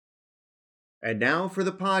And now for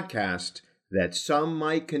the podcast that some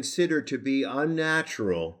might consider to be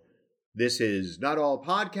unnatural. This is Not All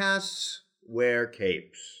Podcasts Wear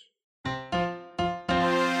Capes.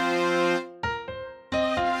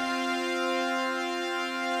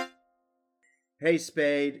 Hey,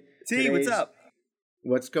 Spade. T, what's up?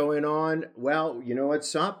 What's going on? Well, you know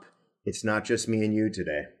what's up? It's not just me and you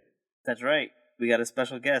today. That's right. We got a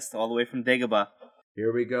special guest all the way from Dagobah.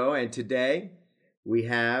 Here we go. And today we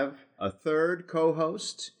have a third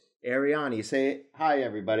co-host, Ariani. Say hi,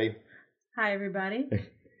 everybody. Hi, everybody.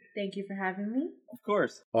 Thank you for having me. Of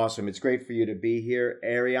course. Awesome. It's great for you to be here.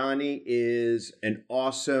 Ariani is an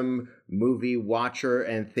awesome movie watcher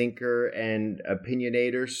and thinker and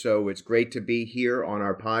opinionator, so it's great to be here on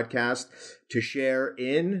our podcast to share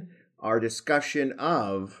in our discussion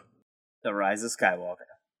of The Rise of Skywalker.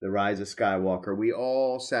 The Rise of Skywalker. We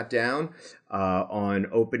all sat down on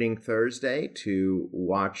opening Thursday to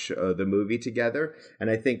watch the movie together, and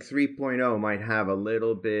I think 3.0 might have a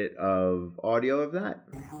little bit of audio of that.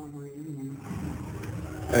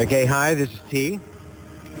 Okay, hi, this is T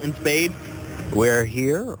and Spade. We're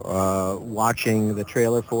here watching the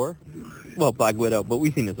trailer for, well, Black Widow, but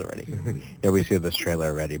we've seen this already. Yeah, we've seen this trailer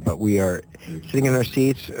already, but we are sitting in our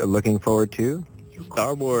seats looking forward to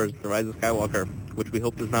Star Wars, The Rise of Skywalker, which we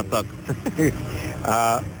hope does not suck.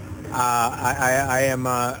 I am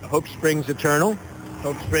Hope Springs Eternal.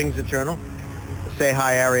 Hope Springs Eternal. Say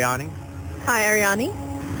hi, Ariani. Hi, Ariani.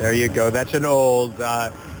 There you go. That's an old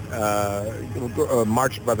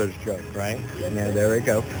Marx Brothers joke, right? Yeah, there we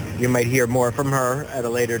go. You might hear more from her at a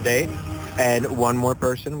later date. And one more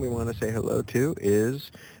person we want to say hello to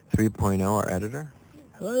is 3.0, our editor.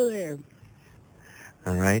 Hello there.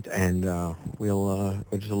 All right, and we'll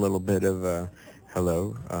just a little bit of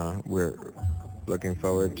hello. We're looking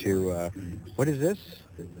forward to what is this?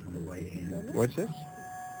 What's this?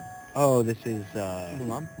 Oh, this is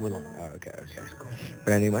Mulan. Oh, okay.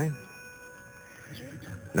 But anyway,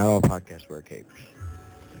 no podcast wear capes.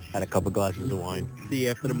 Had a couple glasses of wine. See you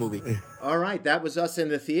after the movie. All right, that was us in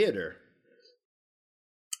the theater.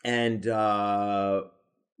 And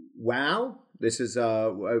wow, this is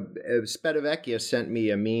Spedavecchia sent me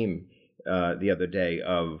a meme the other day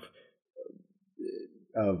of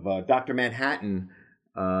Dr. Manhattan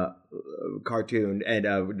cartoon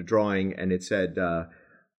and drawing, and it said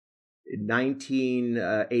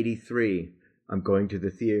 1983. I'm going to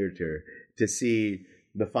the theater to see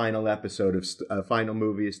the final episode of final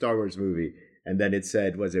movie, a Star Wars movie, and then it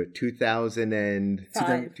said, was it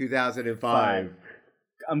 2005?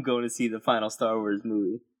 I'm going to see the final Star Wars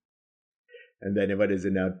movie. And then what is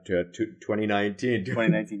it now? 2019.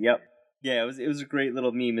 2019. Yep. Yeah, it was a great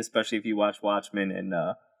little meme, especially if you watch Watchmen and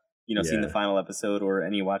seen the final episode or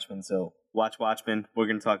any Watchmen. So watch Watchmen. We're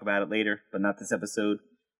going to talk about it later, but not this episode.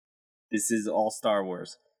 This is all Star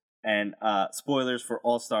Wars. And spoilers for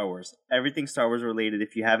all Star Wars. Everything Star Wars related.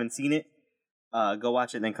 If you haven't seen it, go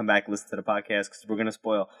watch it and then come back and listen to the podcast because we're going to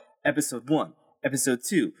spoil Episode 1, Episode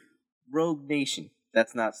 2, Rogue Nation.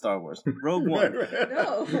 That's not Star Wars. Rogue One.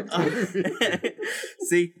 No.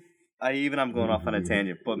 See, I'm going off on a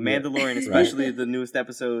tangent. But Mandalorian, especially the newest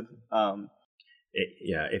episode.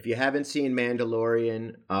 If you haven't seen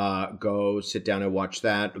Mandalorian, go sit down and watch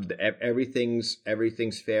that. Everything's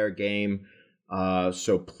fair game.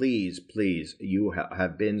 So please, you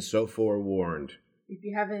have been so forewarned. If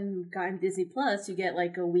you haven't gotten Disney Plus, you get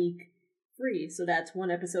like a week free. So that's one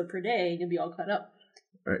episode per day, and you'll be all caught up.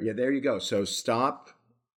 All right, yeah, there you go. So stop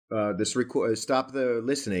stop the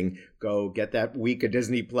listening. Go get that week of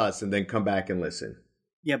Disney Plus, and then come back and listen.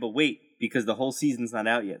 Yeah, but wait, because the whole season's not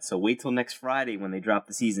out yet. So wait till next Friday when they drop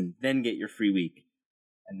the season, then get your free week,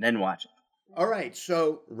 and then watch it. All right,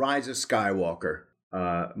 so Rise of Skywalker.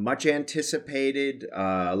 Much anticipated.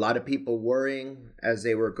 A lot of people worrying as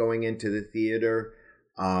they were going into the theater.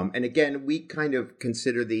 And again, we kind of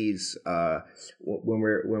consider these when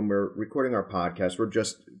we're recording our podcast. We're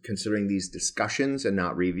just considering these discussions and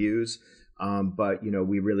not reviews. But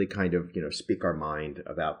we really kind of speak our mind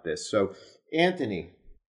about this. So, Anthony,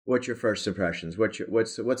 what's your first impressions? What's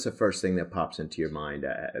the first thing that popped into your mind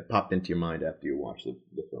after you watched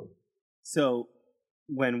the film? So,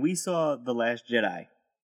 when we saw The Last Jedi,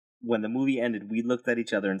 when the movie ended, we looked at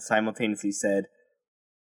each other and simultaneously said,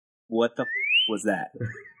 "What the was that?"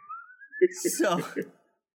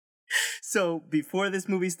 So before this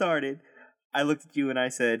movie started, I looked at you and I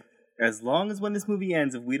said, as long as when this movie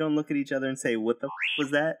ends, if we don't look at each other and say, "What the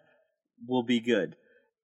was that?" we'll be good.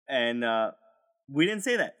 And we didn't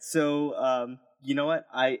say that. So you know what?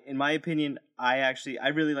 In my opinion, I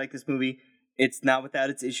really like this movie. It's not without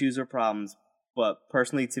its issues or problems, but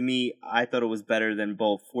personally to me, I thought it was better than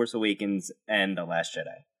both Force Awakens and The Last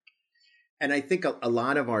Jedi. And I think a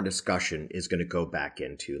lot of our discussion is going to go back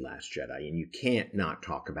into Last Jedi, and you can't not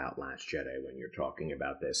talk about Last Jedi when you're talking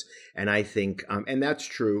about this. And I think, and that's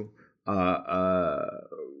true.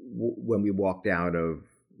 When we walked out of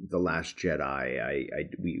The Last Jedi,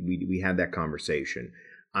 we had that conversation.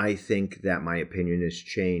 I think that my opinion has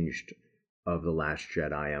changed of The Last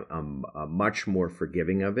Jedi. I'm much more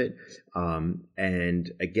forgiving of it.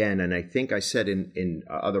 And again, and I think I said in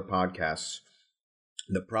other podcasts,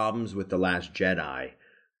 the problems with The Last Jedi,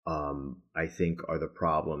 I think, are the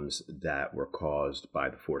problems that were caused by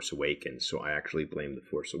The Force Awakens. So I actually blame The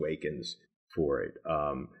Force Awakens for it.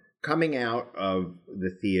 Coming out of the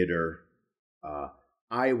theater,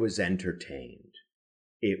 I was entertained.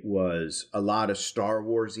 It was a lot of Star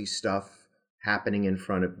Wars-y stuff happening in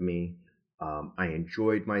front of me. I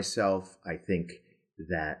enjoyed myself. I think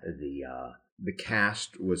that the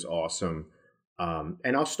cast was awesome.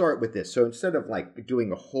 And I'll start with this. So instead of like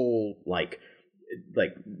doing a whole like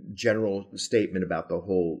general statement about the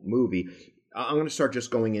whole movie, I'm going to start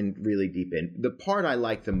just going in really deep in. The part I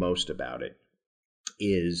like the most about it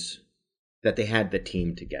is that they had the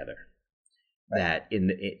team together. Right.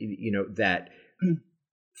 That that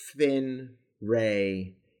Finn,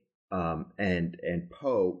 Rey, and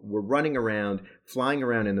Poe were running around, flying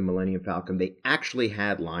around in the Millennium Falcon. They actually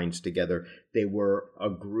had lines together. They were a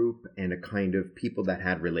group and a kind of people that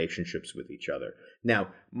had relationships with each other. Now,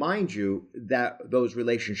 mind you, that those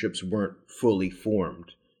relationships weren't fully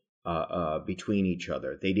formed between each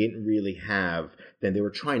other. They didn't really have. Then they were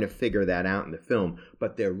trying to figure that out in the film.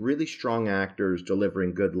 But they're really strong actors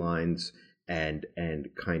delivering good lines and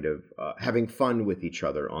kind of having fun with each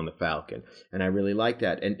other on the Falcon. And I really like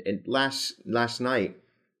that. And last night,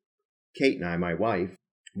 Kate and I, my wife,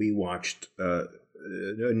 we watched A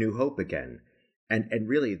New Hope again. And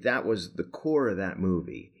really, that was the core of that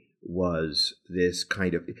movie, was this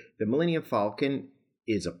kind of... The Millennium Falcon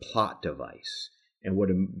is a plot device. And what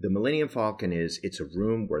the Millennium Falcon is, it's a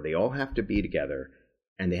room where they all have to be together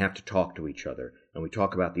and they have to talk to each other. And we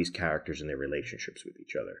talk about these characters and their relationships with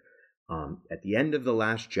each other. At the end of The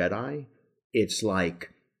Last Jedi, it's like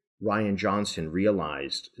Rian Johnson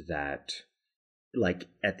realized that, like,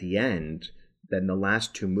 at the end, that in the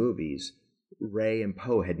last two movies, Rey and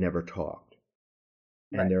Poe had never talked.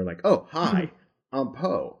 Right. And they're like, oh, hi, I'm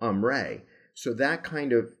Poe, I'm Rey. So that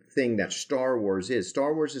kind of thing that Star Wars is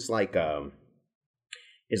like a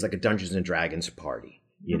Dungeons and Dragons party,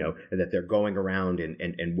 you know, that they're going around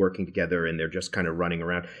and working together and they're just kind of running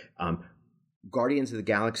around. Guardians of the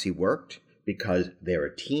Galaxy worked because they're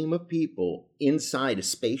a team of people inside a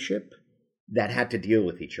spaceship that had to deal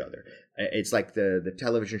with each other. It's like the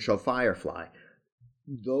television show Firefly.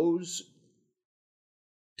 Those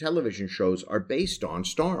television shows are based on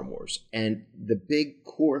Star Wars. And the big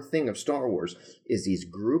core thing of Star Wars is these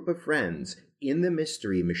group of friends in the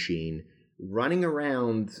Mystery Machine running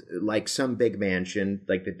around like some big mansion,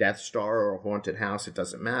 like the Death Star or a haunted house, it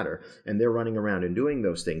doesn't matter. And they're running around and doing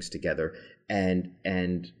those things together.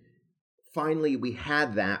 And finally, we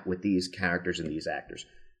had that with these characters and these actors.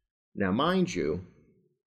 Now, mind you,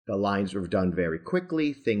 the lines were done very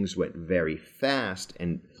quickly. Things went very fast,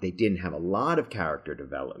 and they didn't have a lot of character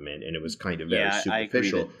development, and it was kind of very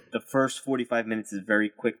superficial. I agree. The first 45 minutes is very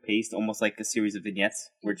quick paced, almost like a series of vignettes.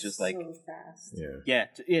 We're just like so fast. Yeah.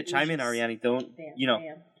 Chime in, Ariani. Don't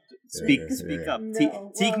speak up.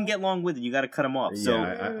 No, T can get long with it. You got to cut him off. So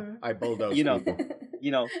I bulldoze people.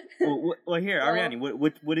 Well, here, Ariani.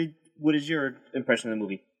 What is your impression of the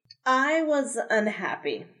movie? I was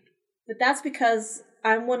unhappy, but that's because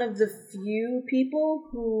I'm one of the few people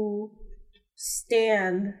who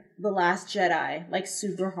stand The Last Jedi, like,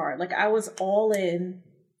 super hard. Like, I was all in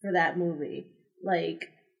for that movie. Like,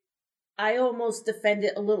 I almost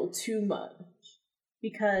defended a little too much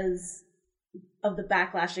because of the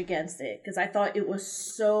backlash against it. Because I thought it was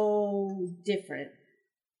so different,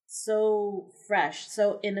 so fresh,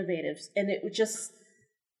 so innovative. And it was just,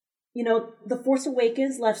 The Force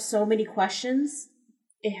Awakens left so many questions.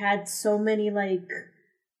 It had so many,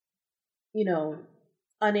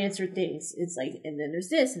 unanswered things. It's like, and then there's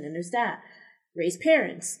this, and then there's that. Rey's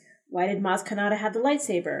parents. Why did Maz Kanata have the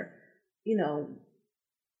lightsaber?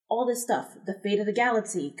 All this stuff. The fate of the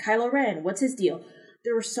galaxy. Kylo Ren, what's his deal?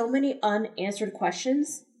 There were so many unanswered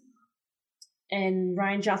questions, and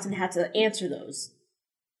Rian Johnson had to answer those.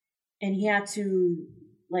 And he had to,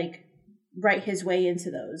 write his way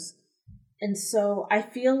into those. And so I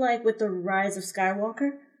feel like with The Rise of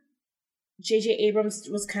Skywalker, J.J. Abrams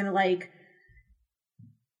was kind of like,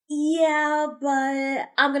 yeah, but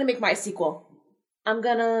I'm going to make my sequel. I'm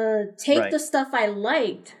gonna take Right. the stuff I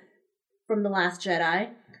liked from The Last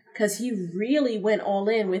Jedi, because he really went all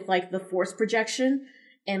in with like the Force projection,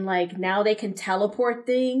 and like now they can teleport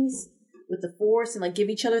things with the Force and like give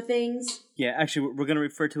each other things. Yeah, actually, we're going to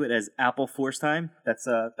refer to it as Apple Force Time. That's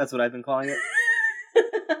what I've been calling it.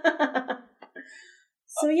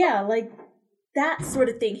 So yeah, like that sort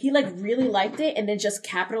of thing. He like really liked it and then just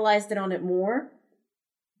capitalized it on it more.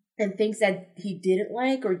 And things that he didn't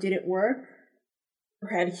like or didn't work or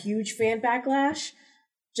had a huge fan backlash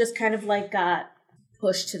just kind of like got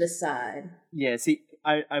pushed to the side. Yeah, see,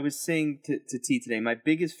 I was saying to T today, my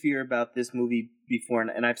biggest fear about this movie before,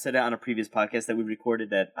 and I've said it on a previous podcast that we recorded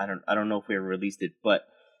that I don't know if we ever released it, but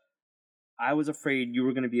I was afraid you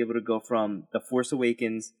were going to be able to go from The Force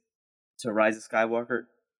Awakens to Rise of Skywalker,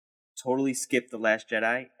 totally skip The Last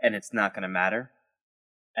Jedi, and it's not going to matter.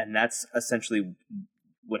 And that's essentially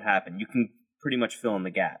what happened. You can pretty much fill in the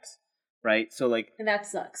gaps, right? So like, and that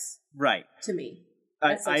sucks. Right. To me.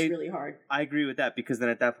 That sucks really hard. I agree with that, because then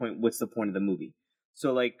at that point, what's the point of the movie?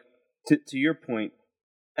 So like, to your point,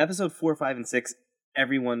 episode 4, 5, and 6,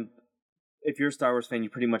 everyone, if you're a Star Wars fan, you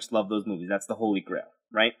pretty much love those movies. That's the holy grail,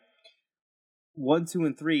 right? 1, 2,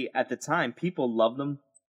 and 3, at the time, people loved them.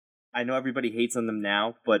 I know everybody hates on them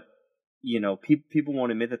now, but you know, people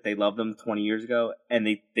won't admit that they loved them 20 years ago, and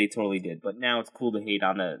they totally did. But now it's cool to hate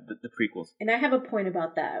on the prequels. And I have a point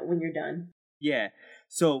about that when you're done. Yeah.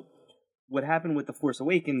 So what happened with The Force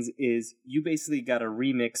Awakens is you basically got a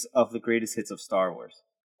remix of the greatest hits of Star Wars.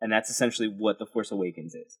 And that's essentially what The Force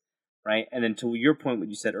Awakens is, right? And then to your point, what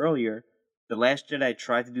you said earlier, The Last Jedi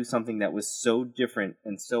tried to do something that was so different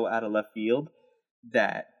and so out of left field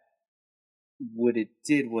that what it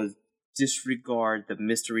did was disregard the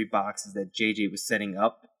mystery boxes that JJ was setting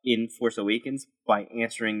up in Force Awakens by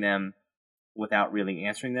answering them without really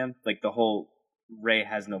answering them. Like the whole Rey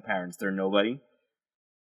has no parents, they're nobody.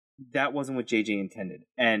 That wasn't what JJ intended.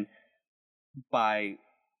 And by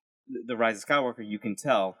The Rise of Skywalker, you can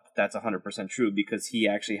tell that's 100% true, because he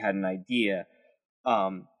actually had an idea.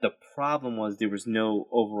 The problem was there was no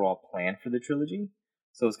overall plan for the trilogy.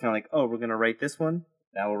 So it's kind of like, oh, we're going to write this one,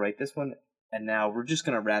 now we'll write this one, and now we're just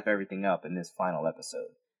going to wrap everything up in this final episode.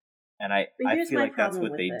 And I feel like that's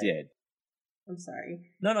what they did. I'm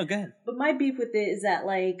sorry. No, go ahead. But my beef with it is that,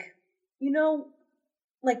 like, you know,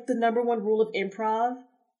 like the number one rule of improv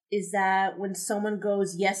is that when someone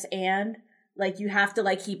goes yes and, like, you have to,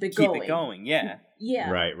 like, keep it going. Keep it going, yeah. Yeah.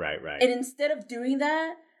 Right. And instead of doing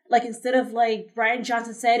that, like, instead of, like, Rian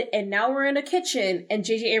Johnson said, and now we're in a kitchen, and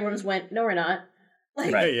J.J. Abrams went, no, we're not.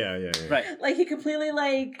 Like, Right. Yeah. Right. Like, he completely,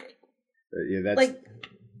 like...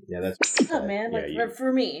 that's up, man. Yeah, Like,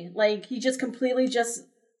 for me, like, he just completely just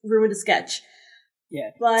ruined the sketch.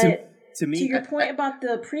 Yeah. But to me, to your point about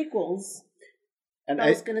the prequels, and I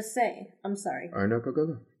was gonna say, I'm sorry. No,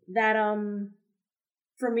 go. That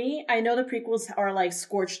for me, I know the prequels are like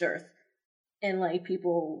scorched earth, and like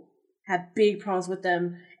people have big problems with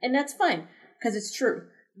them, and that's fine because it's true.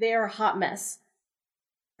 They are a hot mess.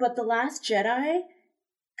 But The Last Jedi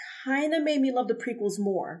kind of made me love the prequels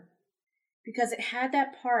more, because it had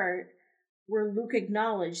that part where Luke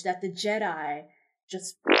acknowledged that the Jedi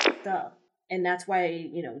just f***ed up. And that's why,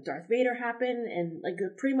 you know, Darth Vader happened, and like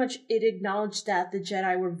pretty much it acknowledged that the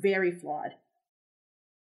Jedi were very flawed.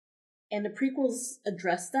 And the prequels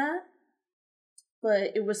addressed that,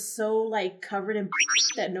 but it was so like covered in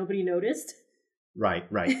that nobody noticed. Right.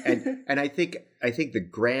 And I think the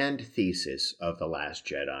grand thesis of The Last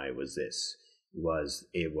Jedi was this.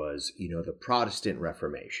 It was you know, the Protestant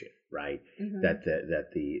Reformation, right? Mm-hmm. That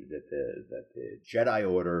the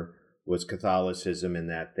Jedi Order was Catholicism, and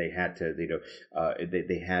that they had to, you know,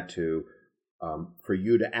 they had to, for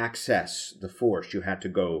you to access the Force, you had to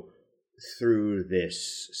go through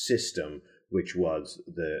this system, which was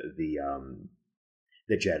the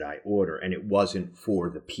Jedi Order, and it wasn't for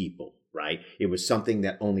the people, right? It was something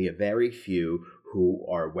that only a very few who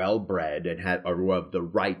are well bred and are of the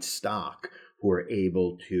right stock who are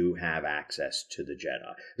able to have access to the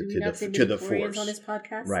Jedi, to the Force on this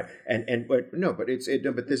podcast, right?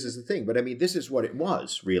 But this is the thing. But I mean, this is what it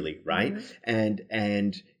was really, right? Mm-hmm.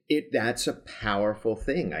 And that's a powerful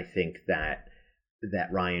thing. I think that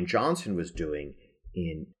Rian Johnson was doing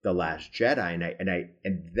in The Last Jedi,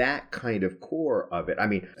 and that kind of core of it. I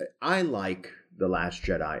mean, I like The Last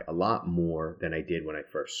Jedi a lot more than I did when I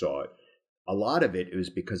first saw it. A lot of it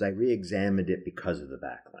was because I re-examined it because of the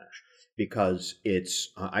backlash. because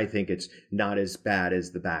I think it's not as bad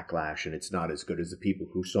as the backlash, and it's not as good as the people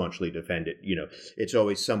who staunchly defend it. It's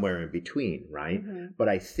always somewhere in between, right? Mm-hmm. But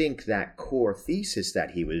I think that core thesis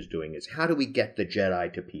that he was doing is, how do we get the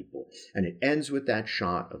Jedi to people? And it ends with that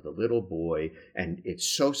shot of the little boy, and it's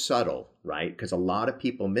so subtle, right? Because a lot of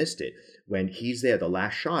people missed it. When he's there, the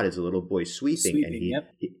last shot is a little boy sweeping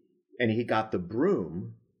and he got the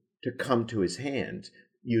broom to come to his hand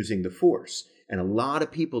using the Force. And a lot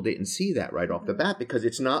of people didn't see that right off the bat, because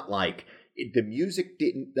it's not like the music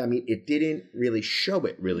it didn't really show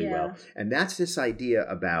it really well. And that's this idea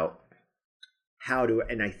about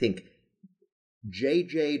and I think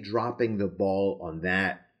JJ dropping the ball on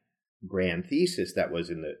that grand thesis that was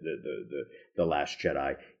in the Last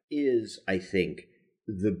Jedi is, I think,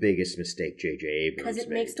 the biggest mistake J.J. Abrams made. Because it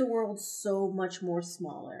makes the world so much more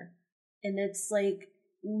smaller. And it's like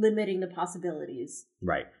limiting the possibilities.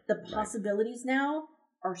 Right. The possibilities now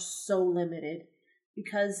are so limited,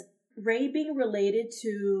 because Rey being related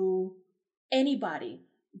to anybody,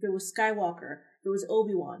 if it was Skywalker, if it was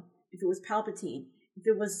Obi-Wan, if it was Palpatine, if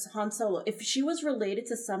it was Han Solo, if she was related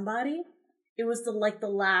to somebody, it was the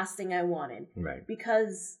last thing I wanted. Right.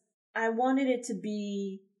 Because I wanted her to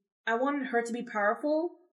be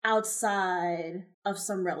powerful outside of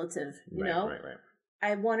some relative, you know? Right.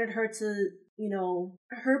 I wanted her to,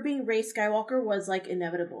 her being Rey Skywalker was like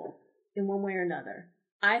inevitable in one way or another.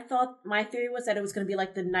 My theory was that it was going to be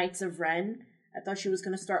like the Knights of Ren. I thought she was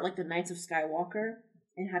going to start like the Knights of Skywalker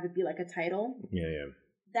and have it be like a title. Yeah.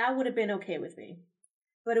 That would have been okay with me.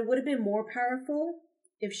 But it would have been more powerful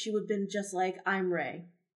if she would have been just like, I'm Rey.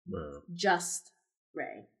 Wow. Just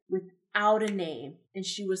Rey. Without a name. And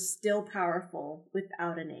she was still powerful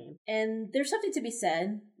without a name. And there's something to be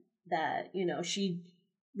said that, she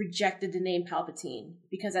rejected the name Palpatine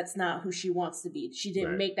because that's not who she wants to be. She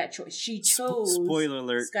didn't make that choice. She chose Spoiler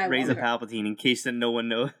alert, Skywalker. Rey's a Palpatine, in case that no one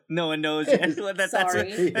knows. That's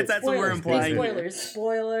what we're implying.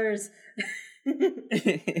 Spoilers.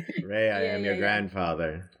 Rey, I am your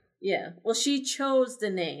grandfather. Yeah. Well, she chose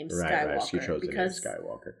the name Skywalker. Right. She chose the name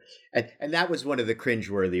Skywalker. And that was one of the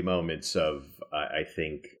cringeworthy moments of, I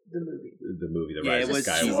think, the movie, The Rise of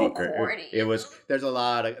Skywalker. So corny. It was. There's a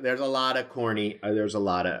lot of corny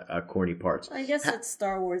parts. I guess it's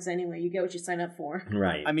Star Wars anyway. You get what you sign up for.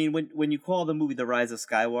 Right. I mean, when you call the movie The Rise of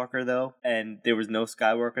Skywalker, though, and there was no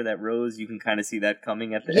Skywalker that rose, you can kind of see that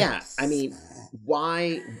coming at the end. Yeah, I mean,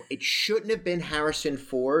 why? It shouldn't have been Harrison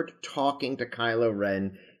Ford talking to Kylo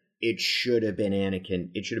Ren. It should have been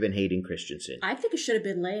Anakin. It should have been Hayden Christensen. I think it should have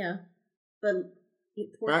been Leia, but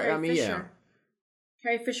poor Carrie Fisher. Yeah.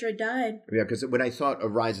 Carrie Fisher had died. Yeah, because when I thought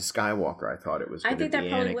of Rise of Skywalker, I thought it was. I think that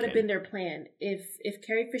probably Anakin. would have been their plan. If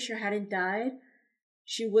Carrie Fisher hadn't died,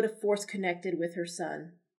 she would have force connected with her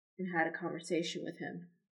son and had a conversation with him.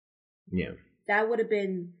 Yeah, that would have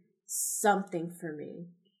been something for me.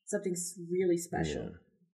 Something really special. Yeah.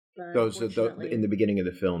 In the beginning of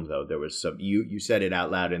the film, though, there was some. You said it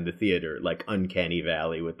out loud in the theater, like Uncanny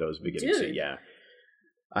Valley with those beginning scenes. Yeah,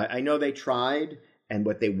 I know they tried, and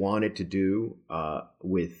what they wanted to do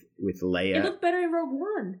with Leia, it looked better in Rogue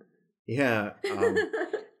One. Yeah.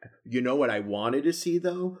 You know what I wanted to see,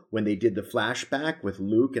 though, when they did the flashback with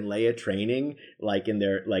Luke and Leia training, like in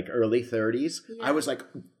their early 30s. Yeah. I was like,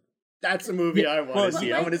 that's a movie I want to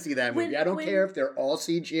see. I want to see that movie. I don't care if they're all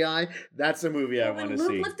CGI. That's a movie I want to see.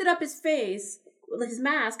 When Luke lifted up his face with his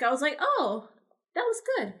mask, I was like, oh, that was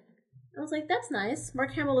good. I was like, that's nice.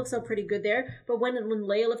 Mark Hamill looks so pretty good there. But when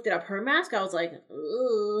Leia lifted up her mask, I was like,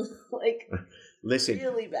 ugh. Listen,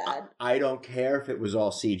 really bad. I don't care if it was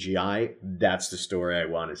all CGI. That's the story I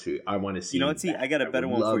want to see. I want to see. I got a better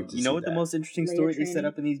one for you. You know what the most interesting story they set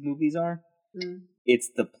up in these movies are? It's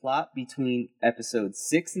the plot between episodes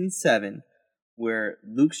 6 and 7, where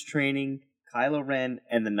Luke's training Kylo Ren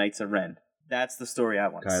and the Knights of Ren. That's the story I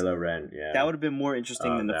want to see. Kylo Ren, yeah. That would have been more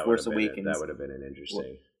interesting than The Force Awakens. That would have been an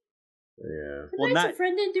interesting. Yeah. The Knights of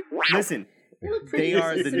Ren didn't do. Listen, they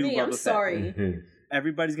are the new Boba Fett. I'm sorry.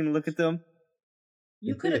 Everybody's gonna look at them.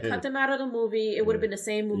 You could have cut them out of the movie. It would have been the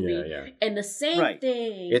same movie. Yeah. And the same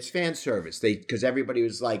thing. It's fan service. Because everybody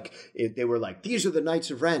was like, they were like, these are the Knights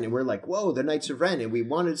of Ren. And we're like, whoa, the Knights of Ren. And we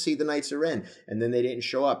wanted to see the Knights of Ren. And then they didn't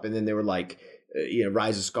show up. And then they were like,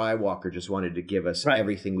 Rise of Skywalker just wanted to give us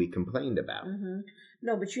everything we complained about. Mm-hmm.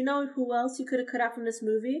 No, but you know who else you could have cut out from this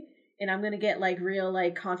movie? And I'm going to get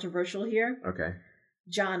real controversial here. Okay.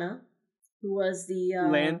 Jannah, who was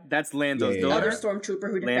the... that's Lando's daughter. Other stormtrooper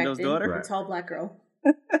who defected. Lando's daughter? The tall black girl.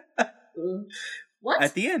 What?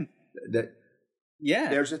 At the end.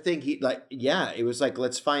 There's a thing. It was like,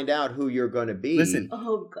 let's find out who you're going to be. Listen.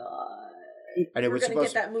 Oh, God. And it We're was gonna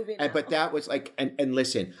supposed get that movie now. but that was like, and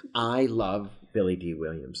listen, I love Billy D.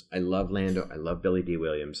 Williams. I love Lando. I love Billy D.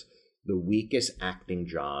 Williams. The weakest acting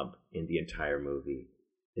job in the entire movie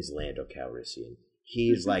is Lando Calrissian.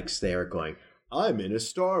 He's like there going, I'm in a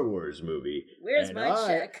Star Wars movie. Where's my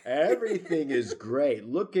check? Everything is great.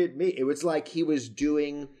 Look at me. It was like he was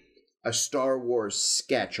doing a Star Wars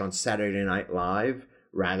sketch on Saturday Night Live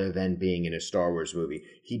rather than being in a Star Wars movie.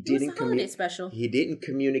 He didn't It was a holiday special. He didn't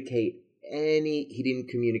communicate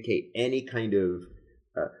any kind of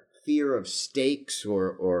fear of stakes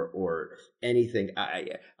or anything.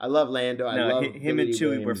 I love Lando. I love him Billy and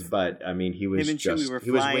Chewie Williams, but I mean he was him and just Chewie were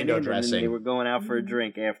he was flying window in dressing. and they were going out for a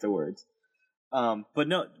drink afterwards. But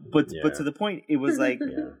to the point, it was like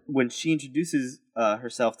when she introduces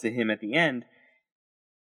herself to him at the end,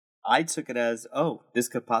 I took it as, oh, this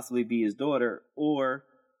could possibly be his daughter, or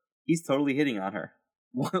he's totally hitting on her,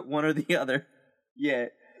 one or the other. Yeah.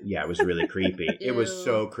 Yeah, it was really creepy. It was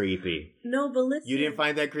so creepy. No, but listen. You didn't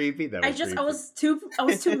find that creepy? That was creepy. I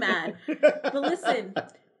was too mad. But listen,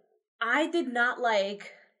 I did not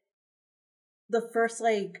like the first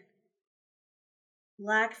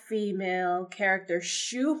black female character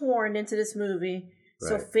shoehorned into this movie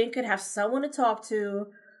so Finn could have someone to talk to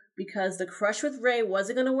because the crush with Rey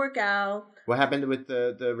wasn't going to work out. What happened with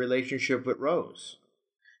the relationship with Rose?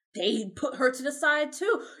 They put her to the side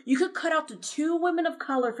too. You could cut out the 2 women of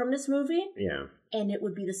color from this movie. Yeah. And it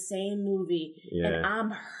would be the same movie. Yeah. And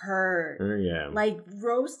I'm hurt. Yeah. Like,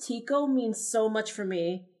 Rose Tico means so much for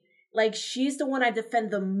me. Like, she's the one I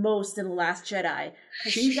defend the most in The Last Jedi.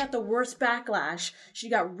 Because she got the worst backlash. She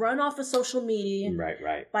got run off of social media.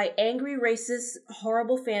 Right. By angry, racist,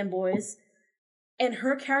 horrible fanboys. And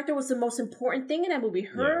her character was the most important thing in that movie.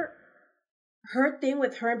 Her thing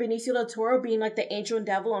with her and Benicio del Toro being like the angel and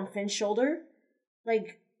devil on Finn's shoulder.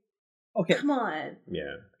 Like, okay, come on.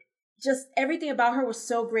 Yeah. Just everything about her was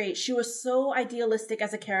so great. She was so idealistic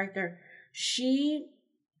as a character. She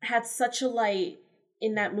had such a light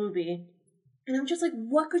in that movie. And I'm just like,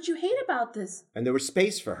 what could you hate about this? And there was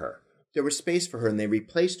space for her. And they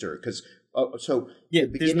replaced her because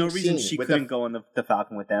there's no reason she couldn't go on the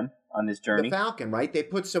Falcon with them on this journey. The Falcon, right? They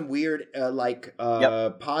put some weird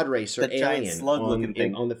pod racer the giant alien slug-looking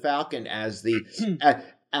thing on the Falcon as the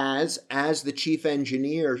as the chief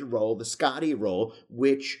engineer role, the Scotty role,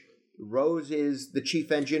 which Rose is the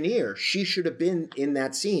chief engineer. She should have been in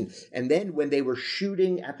that scene. And then when they were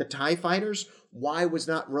shooting at the TIE fighters, why was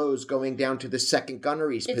not Rose going down to the second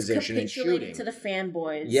gunnery's position and shooting? It's capitulating to the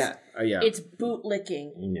fanboys. Yeah. It's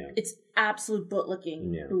bootlicking. Yeah. It's absolute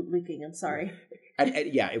bootlicking. Yeah. Bootlicking, I'm sorry.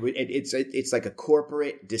 It's like a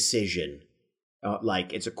corporate decision.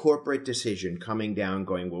 It's a corporate decision coming down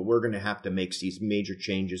going, well, we're going to have to make these major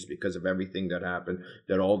changes because of everything that happened,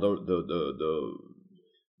 that all the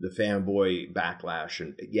fanboy backlash,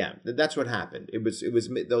 and that's what happened. It was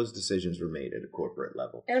those decisions were made at a corporate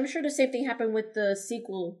level. And I'm sure the same thing happened with the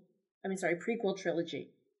prequel trilogy.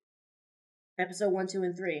 Episode 1, 2,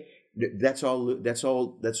 and 3. That's all.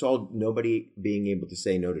 Nobody being able to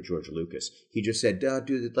say no to George Lucas. He just said, do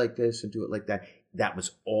it like this and do it like that. That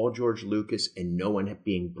was all George Lucas, and no one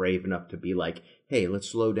being brave enough to be like, hey, let's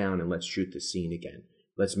slow down and let's shoot the scene again.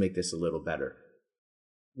 Let's make this a little better.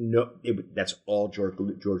 No, that's all George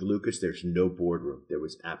Lucas. There's no boardroom. There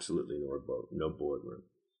was absolutely no boardroom.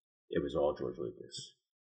 It was all George Lucas.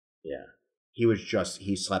 Yeah, he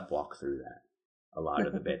sleptwalked through that. A lot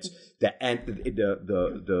of the bits. The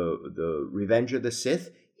Revenge of the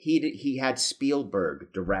Sith. He had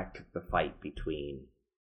Spielberg direct the fight between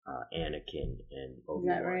Anakin and Obi-Wan. Is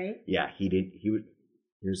that right? Yeah, he did. He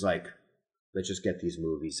was like, let's just get these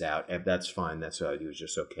movies out. If that's fine, that's how he was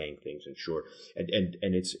just okaying things and sure.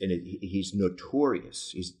 He's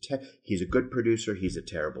notorious. He's a good producer. He's a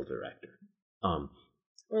terrible director.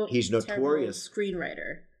 He's notorious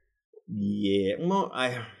screenwriter. Yeah, well,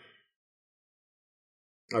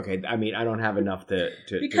 okay. I mean, I don't have enough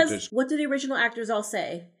because what do the original actors all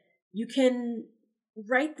say? You can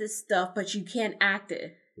write this stuff, but you can't act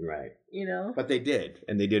it. Right. You know? But they did,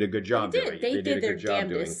 and they did a good job doing it. They did their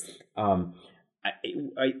damnedest.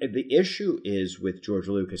 The issue is with George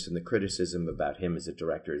Lucas and the criticism about him as a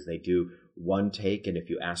director is they do one take, and if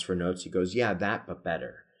you ask for notes, he goes, yeah, that, but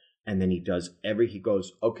better. And then he goes,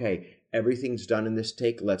 okay, everything's done in this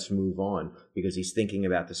take, let's move on, because he's thinking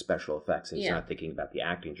about the special effects, and he's not thinking about the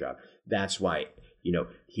acting job. That's why,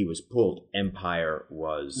 he was pulled. Empire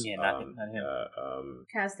was not him.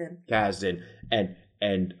 Kasdan,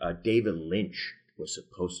 and David Lynch was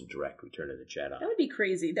supposed to direct Return of the Jedi. That would be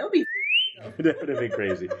crazy. That would be that would have been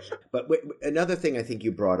crazy. But another thing I think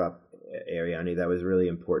you brought up, Ariane, that was really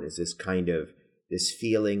important is this kind of this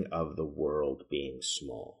feeling of the world being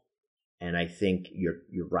small. And I think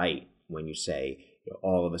you're right when you say,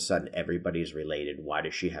 all of a sudden everybody's related. Why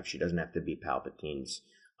does she doesn't have to be Palpatine's.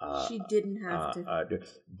 She didn't have to.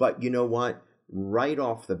 But you know what? Right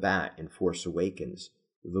off the bat in Force Awakens,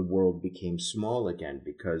 the world became small again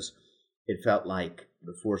because it felt like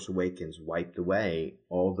The Force Awakens wiped away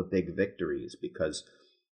all the big victories because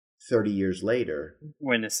 30 years later,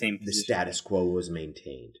 we're in the same position. The status quo was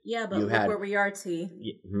maintained. Yeah, but look where we are,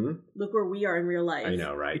 T. Look where we are in real life. I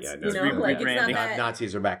know, right? It's it's not that...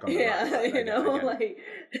 Nazis are back on the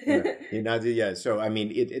rise. So, I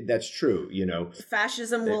mean, that's true,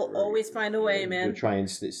 Fascism will always find a way, man. They'll try and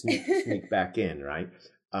sneak back in, right?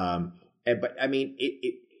 But, I mean,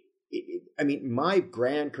 my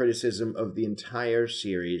grand criticism of the entire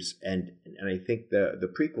series, and I think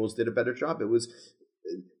the prequels did a better job, it was...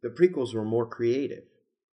 The prequels were more creative.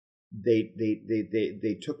 They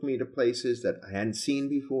took me to places that I hadn't seen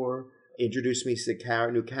before, introduced me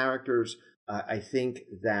to new characters. I think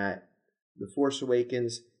that The Force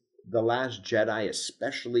Awakens, The Last Jedi,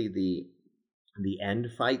 especially the end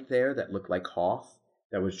fight there that looked like Hoth,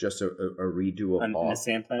 that was just a redo of Hoth. On the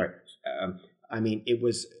sand planet? Right. It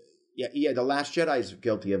was... Yeah, The Last Jedi is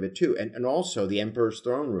guilty of it too. And also the Emperor's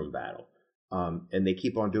Throne Room battle. And they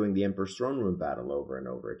keep on doing the Emperor's Throne Room battle over and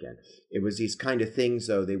over again. It was these kind of things,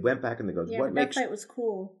 though. They went back and they go, "What makes that fight was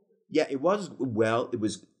cool." Yeah, it was. Well, it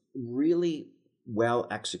was really well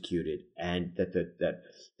executed, and that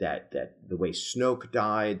the way Snoke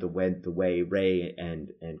died, the way Rey and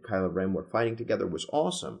Kylo Ren were fighting together was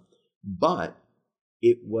awesome, but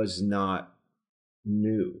it was not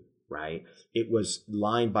new, right? It was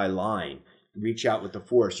line by line. Reach out with the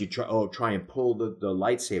Force. You try and pull the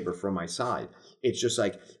lightsaber from my side. It's just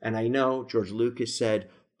like, and I know George Lucas said,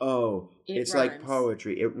 it's rhymes. Like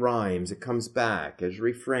poetry. It rhymes. It comes back as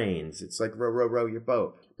refrains. It's like row your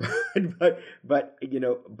boat.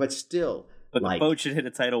 but still. But the boat should hit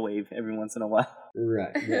a tidal wave every once in a while.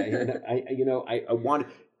 Right. Yeah. I want.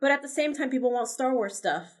 But at the same time, people want Star Wars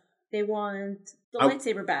stuff. They want the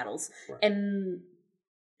lightsaber battles, right. And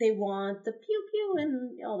they want the pew pew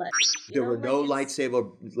and all that. There were no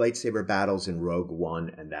lightsaber battles in Rogue One,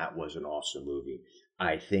 and that was an awesome movie.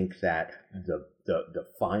 I think that the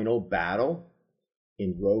final battle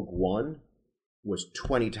in Rogue One was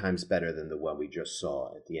 20 times better than the one we just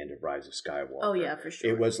saw at the end of Rise of Skywalker. Oh yeah, for sure.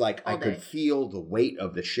 It was like I could feel the weight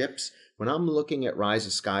of the ships. When I'm looking at Rise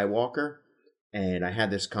of Skywalker, and I had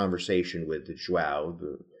this conversation with Joao,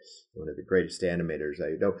 one of the greatest animators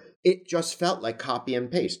I know, it just felt like copy and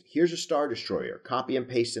paste. Here's a Star Destroyer, copy and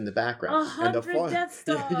paste in the background. 100 Death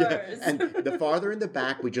Stars! And the farther in the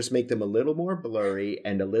back, we just make them a little more blurry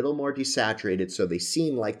and a little more desaturated so they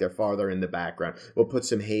seem like they're farther in the background. We'll put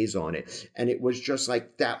some haze on it. And it was just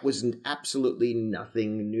like, that was absolutely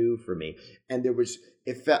nothing new for me. And it wasn't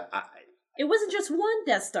just one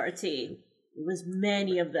Death Star, T. It was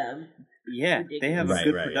many of them. Yeah, ridiculous. They have a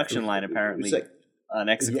good production line, apparently. It was like, on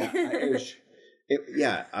Exegol.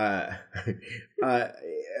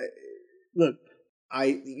 Look,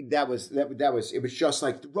 it was just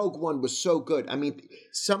like Rogue One was so good. I mean,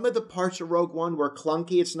 some of the parts of Rogue One were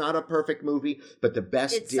clunky. It's not a perfect movie, but the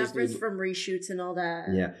best Disney suffers from reshoots and all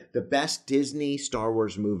that. Yeah, the best Disney Star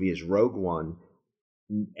Wars movie is Rogue One.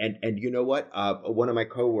 And you know what? One of my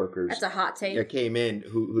coworkers, that's a hot take, came in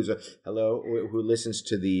who listens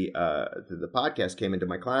to the podcast, came into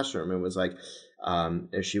my classroom and was like,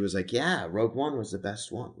 she was like, yeah, Rogue One was the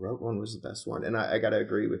best one. Rogue One was the best one, and I got to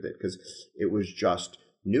agree with it because it was just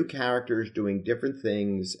new characters doing different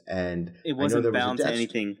things, and it wasn't bound to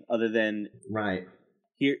anything other than right.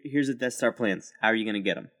 Here's the Death Star plans. How are you going to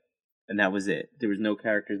get them? And that was it. There was no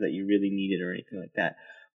characters that you really needed or anything like that.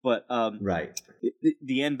 But right,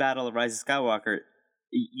 the end battle of Rise of Skywalker,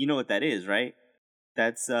 you know what that is, right?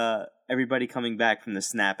 That's everybody coming back from the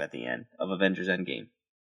snap at the end of Avengers Endgame,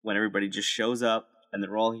 when everybody just shows up and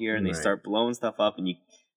they're all here and they start blowing stuff up, and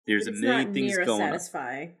there's a million things going on.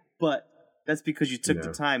 But that's because you took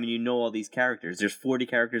the time and you know all these characters. There's 40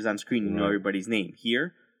 characters on screen. You know everybody's name.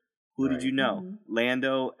 Here, who did you know? Mm-hmm.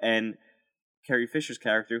 Lando and Carrie Fisher's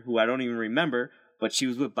character, who I don't even remember, but she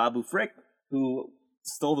was with Babu Frick, who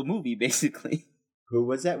stole the movie, basically. Who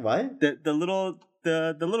was that? What? The little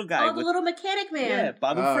guy. Oh, the little mechanic man. Yeah,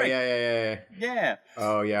 Babu Frick. Yeah.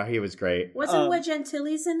 Oh, yeah, he was great. Wasn't Wedge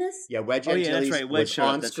Antilles in this? Yeah, Wedge Antilles was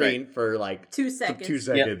on screen for like 2 seconds. 2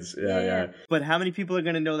 seconds. Yep. Yeah. But how many people are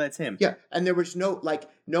going to know that's him? Yeah, and there was no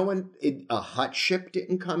one, a hut ship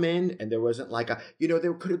didn't come in, and there wasn't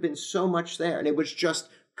there could have been so much there, and it was just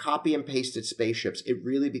copy and pasted spaceships. It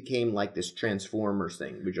really became like this Transformers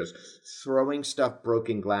thing. We're just throwing stuff,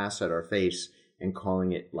 broken glass at our face and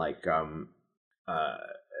calling it like A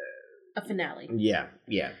finale. yeah.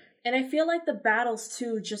 And I feel like the battles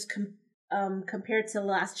too, just compared to The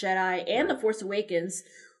Last Jedi and The Force Awakens,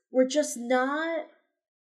 were just not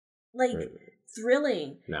like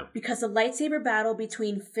thrilling. No. Because the lightsaber battle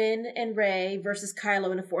between Finn and Rey versus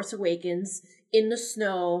Kylo in The Force Awakens in the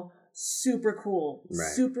snow, super cool.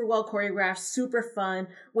 Right. Super well choreographed, super fun.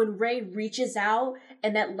 When Rey reaches out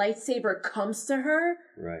and that lightsaber comes to her,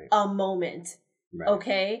 Right. a moment. Right.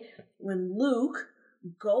 Okay? When Luke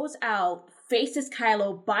goes out, faces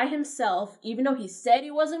Kylo by himself, even though he said he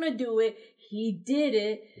wasn't going to do it, he did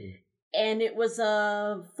it, and it was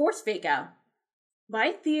a force fake out.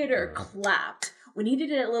 My theater clapped. When he did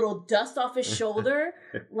that little dust off his shoulder,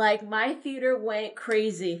 like, my theater went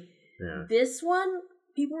crazy. Yeah. This one,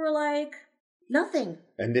 people were like, nothing.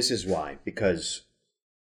 And this is why, because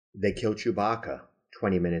they killed Chewbacca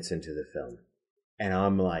 20 minutes into the film. And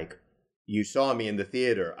I'm like, you saw me in the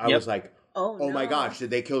theater. I was like, oh no. my gosh, did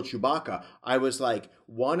they kill Chewbacca? I was like,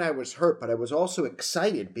 one, I was hurt, but I was also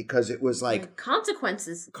excited because it was like And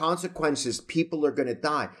consequences. People are going to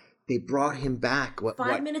die. They brought him back. What,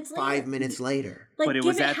 5 minutes later. 5 minutes later. Like, But it give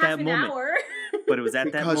was it at half that an moment. hour. But it was at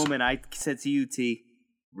that Because- moment I said to you, T,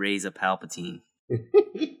 raise a Palpatine.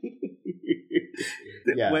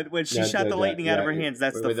 Yeah. When she shot the lightning out of her hands,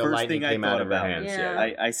 that's the When first lightning thing I came out thought of her about. hands,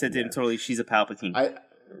 Yeah. I said to him, totally, she's a Palpatine. I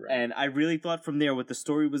And I really thought from there what the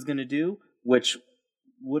story was going to do, which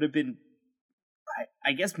would have been,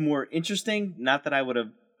 I guess, more interesting. Not that I would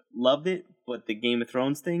have loved it, but the Game of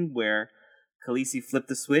Thrones thing where Khaleesi flipped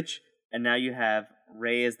the switch, and now you have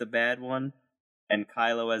Rey as the bad one and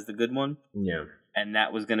Kylo as the good one, yeah. and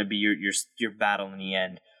that was going to be your battle in the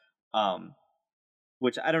end.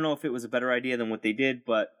 Which I don't know if it was a better idea than what they did,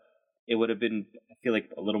 but it would have been, I feel like,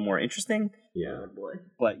 a little more interesting. Yeah. Oh boy.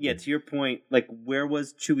 But yeah, to your point, like, where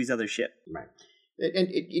was Chewie's other ship? Right. And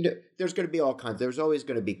you know, there's going to be all kinds. There's always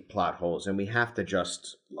going to be plot holes, and we have to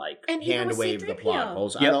just like And even hand with wave the C-3PO. plot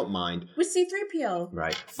holes. I Yep. don't mind. With C-3PO.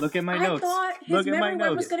 Right. Look at my I notes. thought his Look at my memory web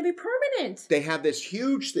notes. was going to be permanent. They have this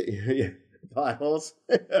huge plot holes.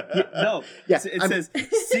 No, Yeah, it says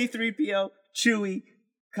C-3PO, Chewie,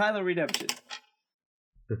 Kylo Redemption.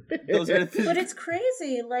 Those are the But it's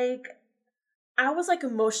crazy. Like, I was like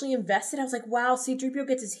emotionally invested. I was like, wow, C-3PO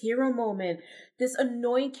gets his hero moment. This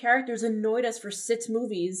annoying character's annoyed us for 6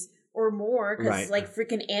 movies or more because Right. like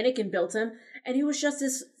freaking Anakin built him. And he was just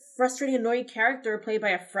this frustrating, annoying character played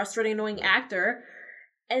by a frustrating, annoying actor.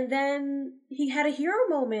 And then he had a hero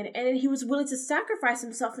moment and he was willing to sacrifice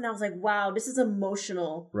himself. And I was like, wow, this is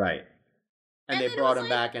emotional. Right. And And they then it brought was him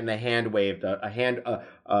like- back, and they hand waved a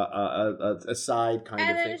side kind And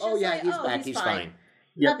of then thing. it's Oh just yeah, like, he's oh, back. he's He's fine. fine.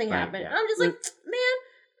 Nothing Right, happened. yeah. I'm just like,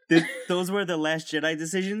 man. Those were the Last Jedi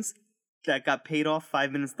decisions that got paid off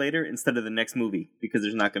 5 minutes later instead of the next movie, because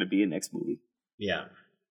there's not going to be a next movie. Yeah.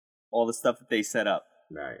 All the stuff that they set up.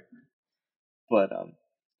 Right.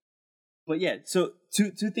 But yeah, so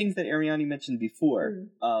two things that Ariani mentioned before.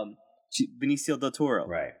 Benicio del Toro.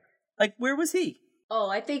 Right. Like, where was he? Oh,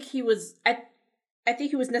 I think he was. I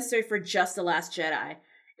think he was necessary for just The Last Jedi.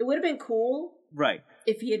 It would have been cool Right.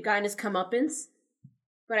 if he had gotten his comeuppance,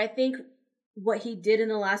 but I think what he did in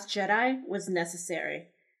The Last Jedi was necessary.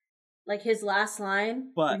 Like his last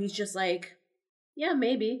line, But- where he's just like, "Yeah,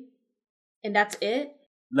 maybe," and that's it.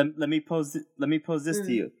 Let me pose this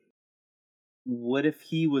to you. What if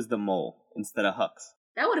he was the mole instead of Hux?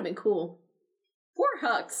 That would have been cool. Poor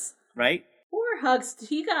Hux. Right? Poor Hux.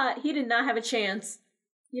 He did not have a chance.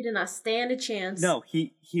 He did not stand a chance. No,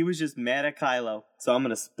 he was just mad at Kylo. So I'm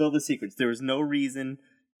gonna spill the secrets. There was no reason.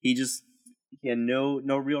 He had no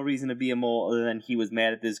real reason to be a mole other than he was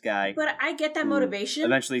mad at this guy. But I get that who motivation.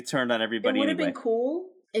 Eventually turned on It everybody would have anyway. been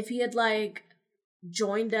cool if he had like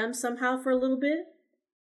joined them somehow for a little bit.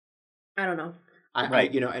 I don't know. I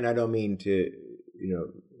and I don't mean to,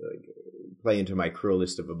 like, play into my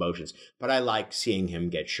cruelest of emotions, but I like seeing him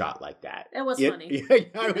get shot like that. That was Yeah, funny. Yeah,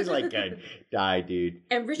 I was like, God, die, dude.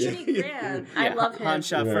 And Richard E. Yeah. Grant, Yeah, I love him. Han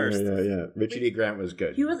shot Yeah, first. Yeah. Richard E. Grant was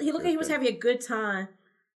good. He looked like he was good. having a good time,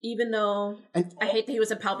 even though And I hate that he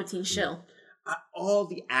was a Palpatine shill. all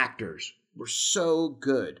the actors were so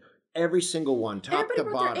good. Every single one, top Everybody to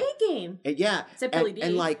brought bottom. their A game. And yeah, Except Billy D.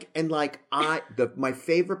 and my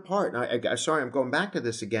favorite part. And I sorry, I'm going back to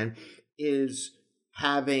this again. Is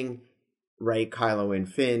having Rey, Kylo, and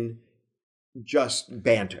Finn just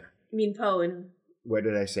banter. I mean, Poe and What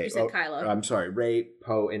did I say? You said Kylo. I'm sorry, Rey,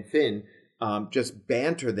 Poe, and Finn. Just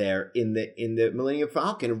banter there in the Millennium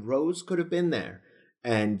Falcon. Rose could have been there,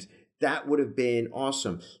 and that would have been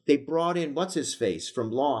awesome. They brought in what's his face from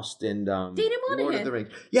Lost and Dana Lord of Monahan. the Rings.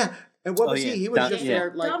 Yeah, And what was yeah. he? He was just Yeah.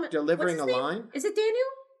 there, like, delivering a what's his name? line? Is it Daniel?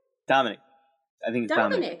 Dominic. I think it's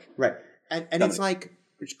Dominic. Right. And it's like,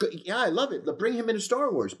 yeah, I love it. Bring him into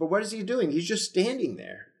Star Wars. But what is he doing? He's just standing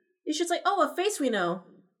there. It's just like, oh, a face we know.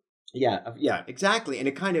 Yeah, exactly. And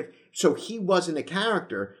it kind of, so he wasn't a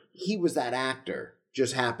character. He was that actor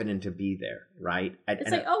just happening to be there, right? It's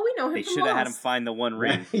like, oh, we know him They from should have had him Lost. find the one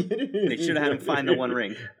ring. They should have had him find the one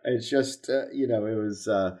ring. It's just, it was,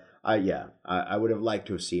 I would have liked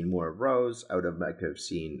to have seen more of Rose. I would have liked to have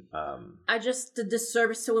seen, the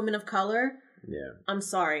disservice to women of color. yeah. I'm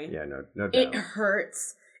sorry. Yeah, no doubt. It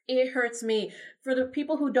hurts. It hurts me. For the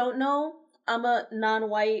people who don't know, I'm a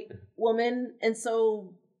non-white woman, and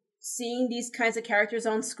so seeing these kinds of characters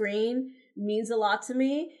on screen means a lot to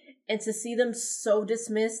me, and to see them so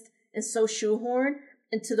dismissed and so shoehorned,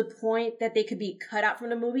 and to the point that they could be cut out from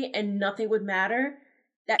the movie and nothing would matter,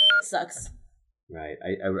 that sucks. Right.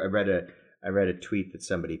 I read a tweet that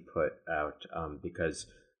somebody put out because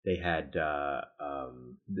they had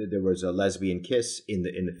there was a lesbian kiss in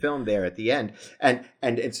the film there at the end, and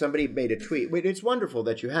somebody made a tweet. Wait, it's wonderful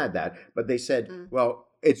that you had that, but they said, well,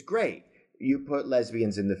 it's great. You put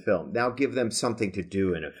lesbians in the film. Now give them something to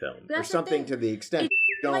do in a film, or something to the extent.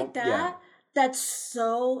 Don't like that. Yeah. That's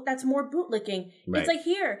more bootlicking. Right. It's like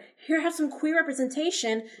here have some queer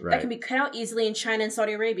representation Right. that can be cut out easily in China and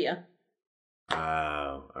Saudi Arabia.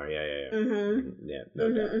 Oh, yeah. Mm-hmm. Yeah, no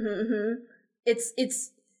doubt. Mm-hmm. It's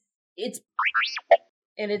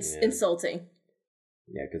and it's insulting.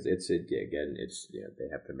 Yeah, because they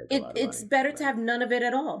have to make a lot of It's money. better to have none of it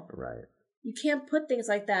at all. Right. You can't put things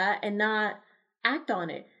like that and not act on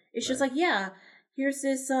it. It's just like, yeah, here's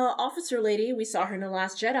this officer lady. We saw her in The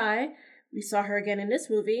Last Jedi. We saw her again in this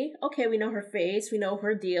movie. Okay, we know her face. We know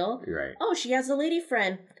her deal. Right. Oh, she has a lady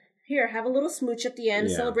friend. Here, have a little smooch at the end.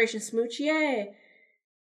 Yeah. Celebration smooch, yay.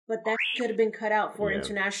 But that could have been cut out for Yeah.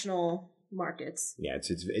 international markets. Yeah, it's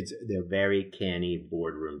they're very canny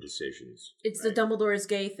boardroom decisions. It's the Dumbledore is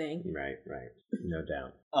gay thing. Right, no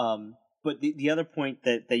doubt. But the other point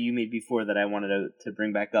that you made before that I wanted to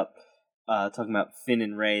bring back up, talking about Finn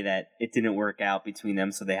and Rey, that it didn't work out between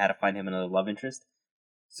them, so they had to find him another love interest.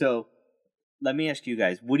 So let me ask you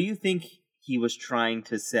guys, what do you think he was trying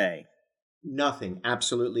to say? Nothing,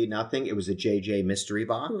 absolutely nothing. It was a JJ mystery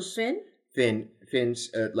box. Who's Finn? Finn's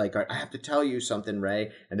like, I have to tell you something,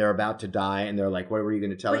 Rey, and they're about to die, and they're like, what were you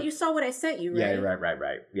going to tell But her? you saw what I sent you, right? Yeah,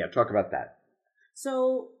 right. Yeah, talk about that.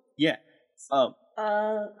 So Yeah. Well,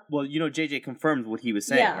 JJ confirmed what he was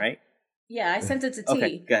saying, Yeah. right? yeah, I sent it to T.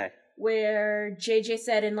 Okay, go ahead. Where JJ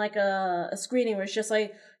said in like a screening where it's just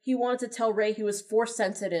like he wanted to tell Rey he was force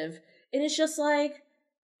sensitive. And it's just like,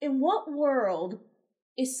 in what world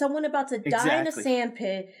is someone about to die in a Exactly. sand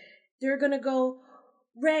pit? They're gonna go,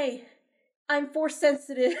 Rey, I'm force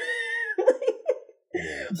sensitive.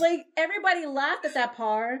 Like everybody laughed at that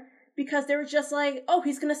part because they were just like, oh,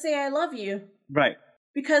 he's gonna say I love you. Right.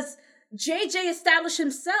 Because JJ established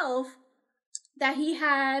himself that he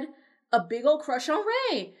had a big old crush on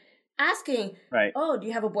Rey, asking, Right. oh, do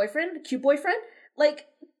you have a boyfriend? A cute boyfriend? Like,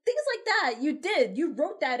 things like that. You did. You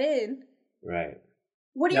wrote that in. Right.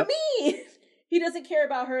 What do Yep. you mean? He doesn't care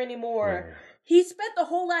about her anymore. He spent the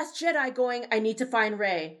whole Last Jedi going, I need to find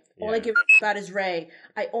Rey. All I Yeah. give about is Rey.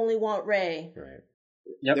 I only want Rey. Right.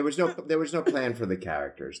 Yep. There was no plan for the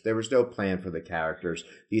characters.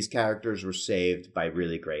 These characters were saved by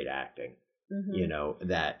really great acting. Mhm.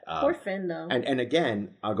 That Poor Finn, though. and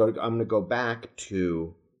again, I'm going to go back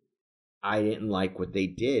to, I didn't like what they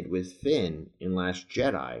did with Finn in Last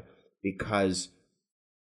Jedi because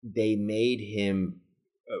they made him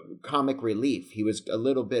comic relief. He was a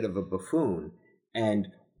little bit of a buffoon,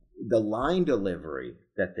 and the line delivery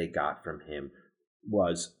that they got from him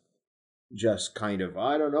was just kind of,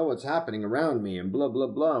 I don't know what's happening around me, and blah, blah,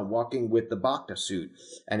 blah, walking with the Bacta suit.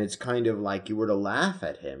 And it's kind of like you were to laugh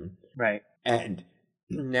at him. Right. And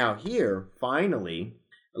now here, finally,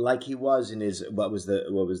 like he was in his, what was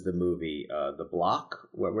the movie, The Block?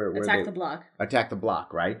 Where Attack the Block. Attack the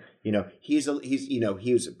Block, right? He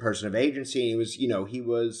was a person of agency.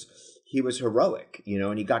 He was heroic,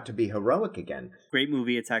 and he got to be heroic again. Great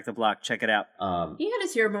movie, Attack the Block. Check it out. He had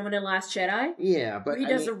his hero moment in Last Jedi. Yeah, but Where he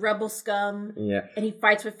does the rebel scum. Yeah, And he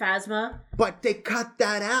fights with Phasma. but they cut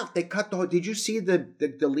that out. They cut the whole. Did you see the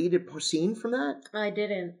deleted scene from that? I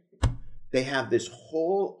didn't. They have this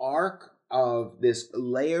whole arc of this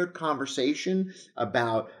layered conversation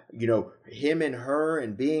about him and her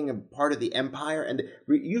and being a part of the Empire, and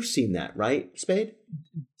you've seen that, right, Spade?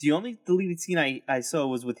 The only deleted scene I saw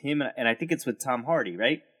was with him, and I think it's with Tom Hardy,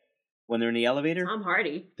 right? When they're in the elevator. Tom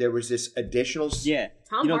Hardy. There was this additional Yeah.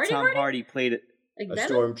 Tom Hardy Tom Hardy played Like a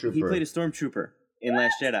Venom? stormtrooper. He played a stormtrooper. in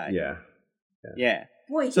Last Jedi. Yeah.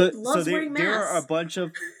 Boy, he loves wearing masks.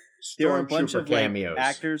 There are a bunch of cameos.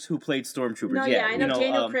 Actors who played stormtroopers. No, I know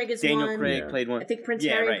Daniel Craig is one. Daniel Craig played one. I think Prince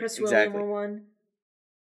Harry and Prince William were one.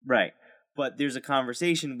 Right. But there's a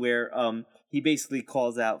conversation where he basically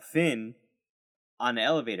calls out Finn on the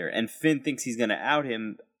elevator, and Finn thinks he's going to out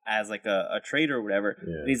him as like a traitor or whatever.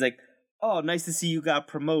 Yeah. And he's like, "Oh, nice to see you got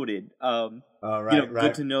promoted.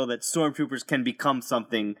 Good to know that stormtroopers can become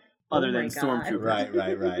something other than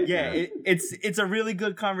stormtroopers." Right. Yeah, it's a really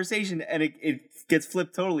good conversation, and it gets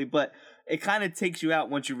flipped totally, but it kind of takes you out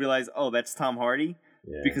once you realize, oh, that's Tom Hardy,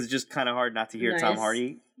 because it's just kind of hard not to hear Tom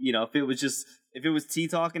Hardy. If it was T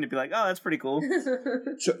talking, it'd be like, oh, that's pretty cool.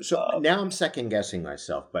 So now I'm second guessing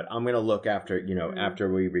myself, but I'm going to look after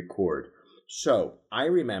we record. So I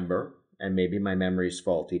remember, and maybe my memory is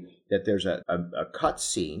faulty, that there's a cut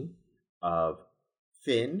scene of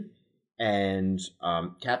Finn and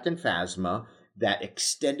Captain Phasma that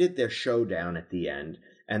extended their showdown at the end.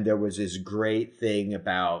 And there was this great thing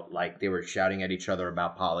about, like, they were shouting at each other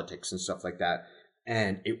about politics and stuff like that.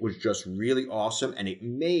 And it was just really awesome. And it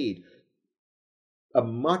made a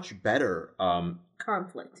much better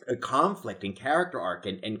conflict and character arc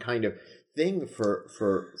and kind of thing for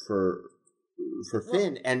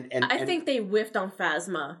Finn. And I think they whiffed on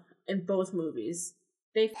Phasma in both movies.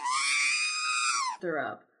 They f***ed her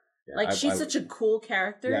up. Yeah, she's such a cool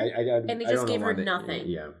character, and they just gave her nothing.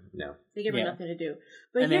 They gave her nothing to do.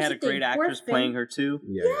 But and they had a great actress playing her too.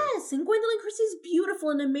 Yes, and Gwendolyn Christie's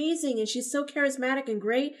beautiful and amazing, and she's so charismatic and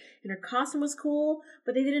great, and her costume was cool,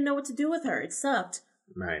 but they didn't know what to do with her. It sucked.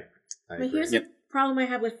 Right. But here's the problem I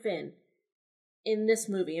have with Finn in this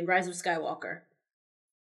movie, in Rise of Skywalker.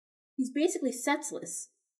 He's basically sexless.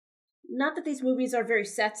 Not that these movies are very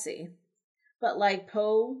sexy, but like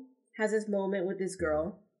Poe has his moment with this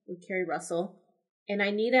girl, with Kerry Russell, and I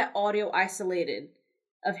need that audio isolated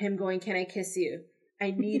of him going, "Can I kiss you?"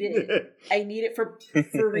 I need it. I need it for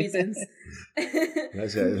reasons.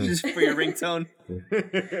 That's it. Just for your ringtone.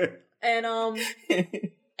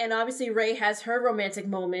 And obviously Rey has her romantic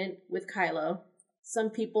moment with Kylo. Some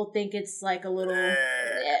people think it's like a little.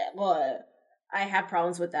 I have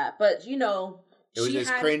problems with that, but it was as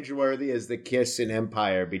cringeworthy as the kiss in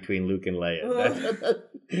Empire between Luke and Leia.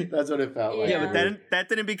 That's what it felt like. Yeah, but that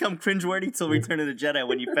didn't become cringeworthy till Return of the Jedi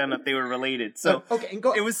when you found out they were related. So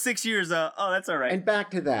it was 6 years. That's all right. And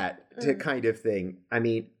back to that kind of thing. I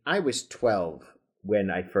mean, I was 12 when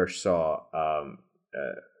I first saw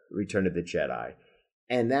Return of the Jedi,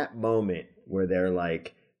 and that moment where they're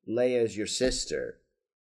like, "Leia's your sister,"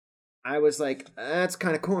 I was like, "That's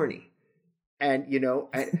kind of corny." And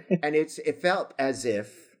and it felt as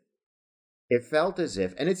if,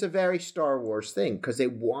 and it's a very Star Wars thing because they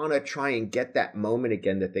want to try and get that moment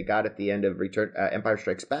again that they got at the end of Empire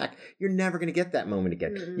Strikes Back. You're never going to get that moment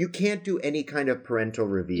again. Mm-hmm. You can't do any kind of parental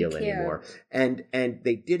reveal anymore. And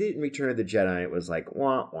they did it in Return of the Jedi. And it was like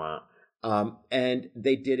wah wah. And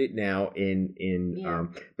they did it now in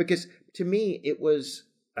because to me it was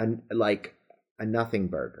like a nothing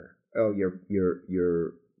burger. Oh,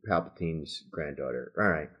 you're Palpatine's granddaughter. All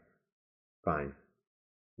right, fine,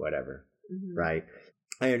 whatever. Mm-hmm. Right.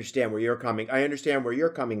 I understand where you're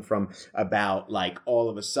coming from about like all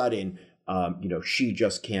of a sudden, she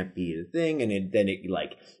just can't be the thing, and then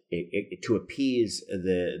it to appease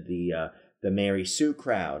the Mary Sue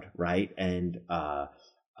crowd, right? And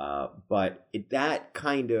but that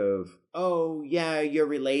kind of, oh yeah, you're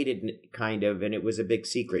related, kind of, and it was a big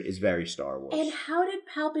secret, is very Star Wars. And how did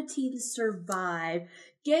Palpatine survive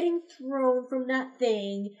getting thrown from that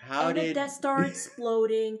thing, the Death Star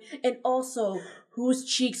exploding, and also, whose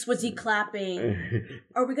cheeks was he clapping?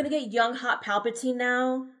 Are we gonna get young hot Palpatine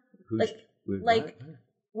now?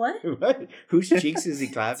 What? Whose cheeks is he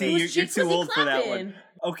clapping? T, you're too old for that one.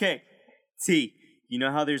 Okay, T, you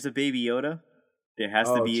know how there's a Baby Yoda? There has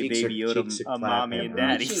to be a Baby Yoda, a mommy and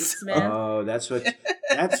daddy. Cheeks, man. Oh, that's what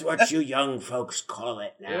you young folks call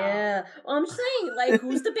it now. Yeah. Well, I'm saying,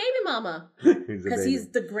 who's the baby mama? Because he's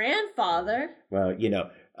the grandfather. Well,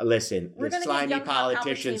 listen, the slimy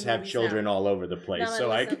politicians have children all over the place.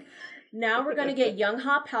 Now we're going to get young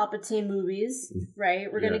hot Palpatine movies,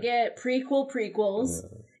 right? We're going to get prequels,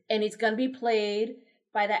 and it's going to be played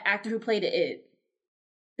by the actor who played it.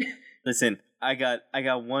 Listen, I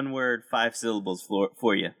got one word, 5 syllables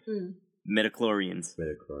for you. Midichlorians.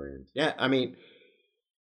 Yeah, I mean,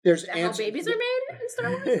 there's how babies are made in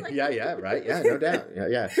Star Wars? Yeah, right. Yeah, no doubt.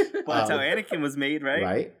 Yeah. Well, that's how Anakin was made,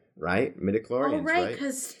 right? Right. Midichlorians, oh, right,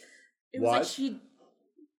 because it was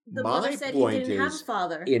the mother said he didn't have a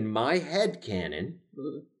father. In my head canon,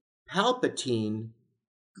 Palpatine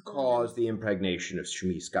caused the impregnation of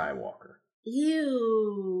Shmi Skywalker.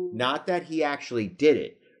 Ew. Not that he actually did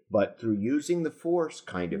it, but through using the Force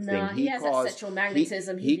kind of thing, he has that sexual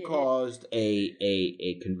magnetism. He caused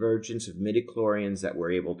a convergence of midichlorians that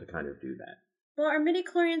were able to kind of do that. Well, are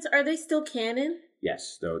midichlorians, are they still canon?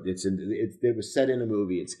 Yes, though it was set in a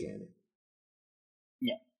movie. It's canon.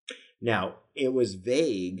 Yeah. Now it was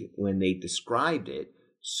vague when they described it,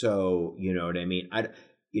 so you know what I mean.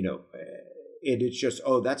 It's just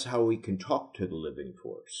that's how we can talk to the living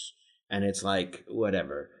Force, and it's like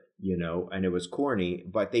whatever, and it was corny,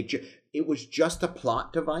 but it was just a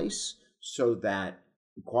plot device so that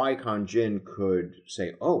Qui-Gon Jinn could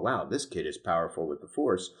say, "Oh wow, this kid is powerful with the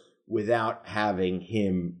Force," without having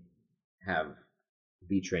him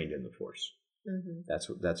be trained in the Force. Mm-hmm. That's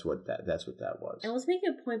what that was. I was making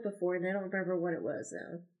a point before, and I don't remember what it was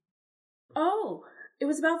now. Oh, it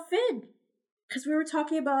was about Finn, because we were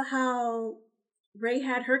talking about how Rey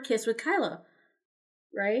had her kiss with Kylo,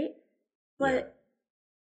 right? But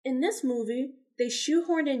in this movie, they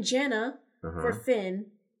shoehorned in Janna for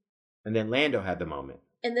Finn, and then Lando had the moment,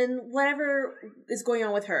 and then whatever is going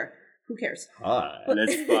on with her, who cares? Hi,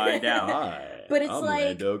 let's find out. Hi, but it's I'm like,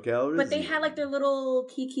 Lando Calrissian. But they had like their little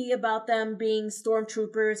kiki about them being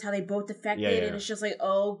stormtroopers, how they both defected, and it's just like,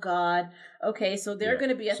 oh god, okay, so they're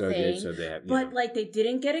gonna be a thing. They have, but like, they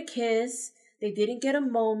didn't get a kiss, they didn't get a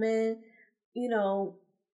moment,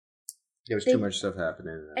 There was too much stuff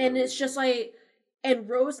happening, and it's just like, and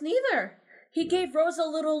Rose neither. He gave Rose a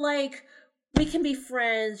little like, we can be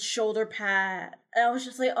friends, shoulder pat. And I was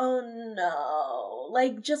just like, oh no,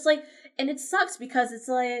 like just like, and it sucks because it's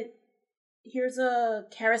like, here's a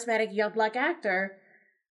charismatic young black actor.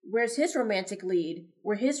 Where's his romantic lead?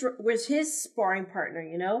 Where's his sparring partner?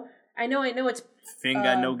 I know. It's Finn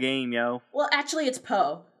got no game, yo. Well, actually, it's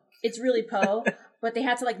Poe. It's really Poe, but they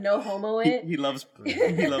had to like no homo it. He loves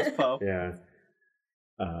Poe. Yeah.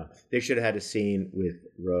 They should have had a scene with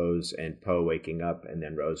Rose and Poe waking up, and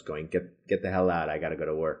then Rose going, "Get the hell out! I gotta go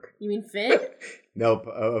to work." You mean Finn? No,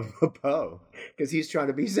 Poe, because he's trying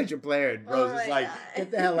to be such a player. And Rose is like,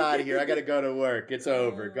 "Get the hell out of here! I gotta go to work. It's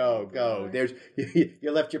over. Go. There's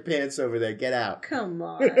you left your pants over there. Get out." Come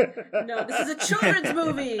on. No, this is a children's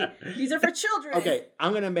movie. These are for children. Okay,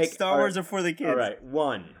 I'm gonna make Star Wars are for the kids. All right,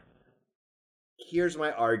 one. Here's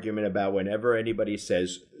my argument about whenever anybody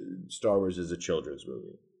says Star Wars is a children's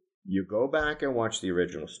movie. You go back and watch the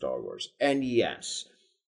original Star Wars. And yes,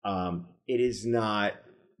 it is not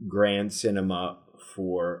grand cinema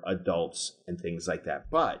for adults and things like that.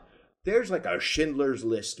 But there's like a Schindler's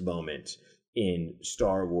List moment in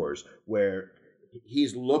Star Wars where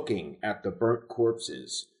he's looking at the burnt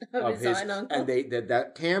corpses of his uncle. And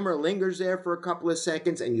that camera lingers there for a couple of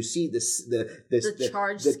seconds, and you see the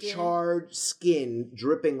charred skin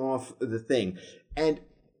dripping off the thing. And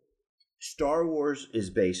Star Wars is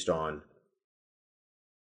based on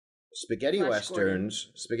spaghetti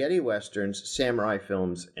westerns, samurai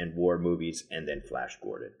films, and war movies, and then Flash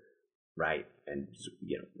Gordon, right? And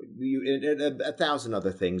and 1,000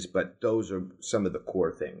 other things, but those are some of the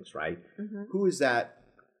core things, right? Mm-hmm. Who is that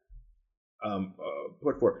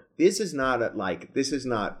put for? This is not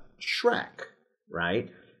Shrek,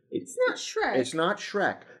 right? It's not Shrek. It's not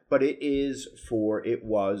Shrek, but it was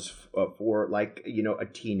for like a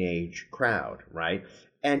teenage crowd, right?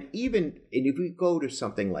 And if we go to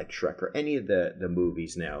something like Shrek or any of the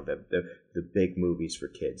movies now, the big movies for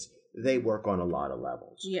kids, they work on a lot of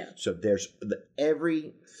levels. Yeah. So there's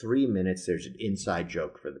every 3 minutes there's an inside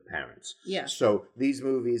joke for the parents. Yeah. So these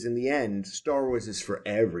movies, in the end, Star Wars is for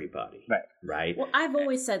everybody. Right. Right. Well, I've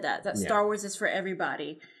always said that Star Wars is for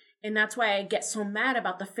everybody, and that's why I get so mad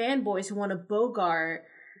about the fanboys who want to bogart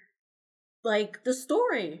like the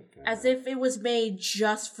story as if it was made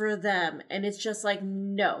just for them, and it's just like,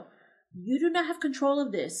 no, you do not have control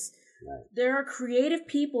of this. Right. There are creative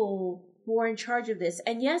people who are in charge of this,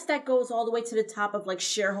 and yes, that goes all the way to the top of like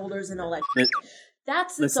shareholders and all that.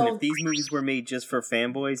 Listen, if these movies were made just for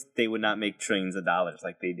fanboys, they would not make trillions of dollars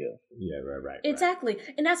like they do. Yeah, right. Exactly.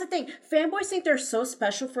 And that's the thing. Fanboys think they're so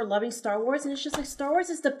special for loving Star Wars, and it's just like, Star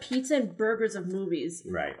Wars is the pizza and burgers of movies.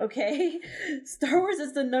 Right. Okay? Star Wars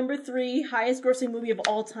is the number 3 highest grossing movie of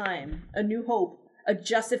all time. A New Hope.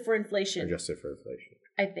 Adjusted for inflation.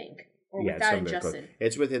 I think. Or without adjusting.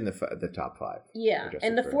 It's within the top 5. Yeah.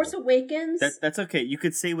 And The Force Awakens. That's okay. You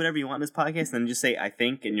could say whatever you want in this podcast and then just say, I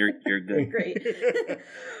think, and you're good. Great.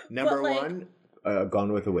 Number 1,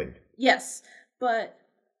 Gone with the Wind. Yes. But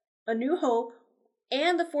A New Hope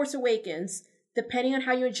and The Force Awakens, depending on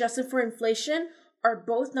how you adjust it for inflation, are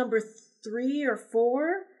both number 3 or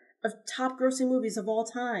 4 of top grossing movies of all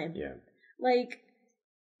time. Yeah. Like,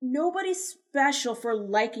 nobody's special for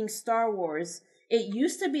liking Star Wars. it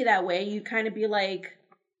used to be that way. You kind of be like,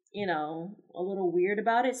 you know, a little weird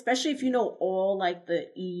about it, especially if you know all like the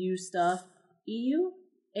EU stuff. EU?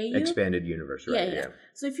 AU? Expanded universe, right? Yeah.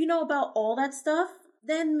 So if you know about all that stuff,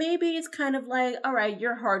 then maybe it's kind of like, all right,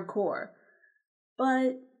 you're hardcore.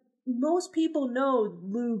 But most people know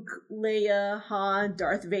Luke, Leia, Han,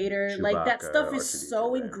 Darth Vader. Chewbacca, like that stuff is R2D2,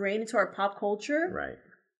 so right. ingrained into our pop culture. Right.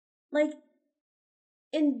 Like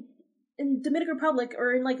in Dominican Republic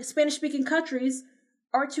or in like Spanish speaking countries,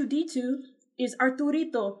 R2D2 is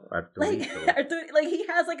Arturito. Like like he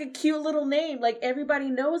has like a cute little name. Like everybody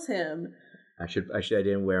knows him. I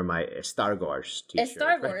didn't wear my Star Wars t-shirt.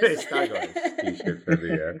 Star Wars. Star Wars t-shirt for the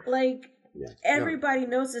year. Like everybody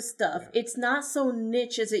knows this stuff. Yeah. It's not so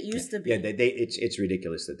niche as it used to be. Yeah, it's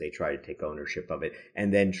ridiculous that they try to take ownership of it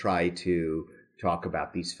and then try to talk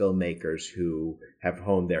about these filmmakers who have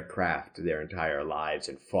honed their craft their entire lives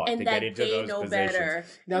and fought to get into those positions. Better.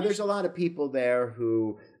 Now, there's a lot of people there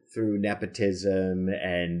who, through nepotism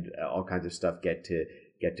and all kinds of stuff, get to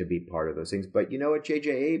be part of those things. But you know what? J.J.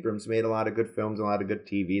 Abrams made a lot of good films, a lot of good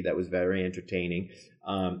TV that was very entertaining.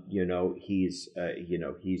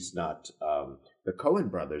 He's not the Coen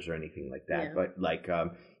brothers or anything like that, but like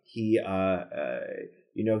he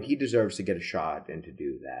deserves to get a shot and to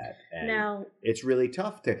do that. And now, it's really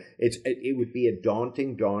tough it would be a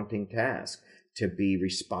daunting task to be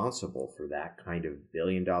responsible for that kind of $1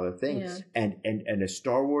 billion thing. Yeah. And a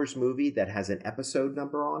Star Wars movie that has an episode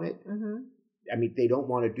number on it. Mm-hmm. I mean, they don't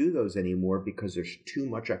want to do those anymore because there's too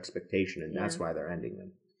much expectation, and that's why they're ending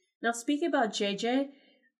them. Now, speaking about JJ,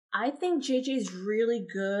 I think JJ is really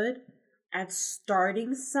good at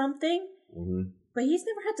starting something, but he's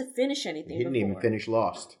never had to finish anything. He didn't even finish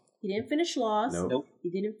Lost. He didn't finish Lost. Nope. He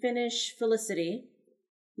didn't finish Felicity.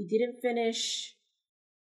 He didn't finish...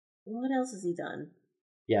 What else has he done?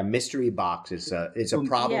 Yeah, Mystery Box is it's a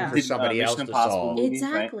problem for somebody else to solve. Movies,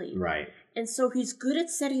 exactly. Right. And so he's good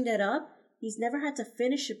at setting that up. He's never had to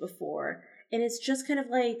finish it before. And it's just kind of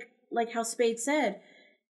like how Spade said,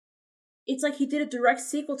 it's like he did a direct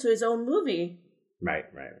sequel to his own movie. Right.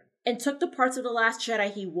 And took the parts of The Last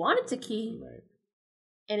Jedi he wanted to keep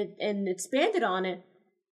and expanded on it,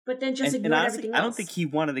 but then just ignored everything else. I don't think he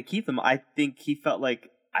wanted to keep them. I think he felt like,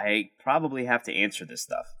 I probably have to answer this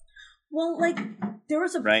stuff. Well, like, there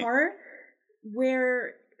was a part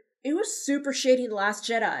where it was super shady in The Last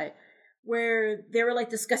Jedi, where they were, like,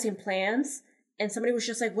 discussing plans, and somebody was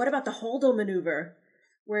just like, what about the Holdo maneuver?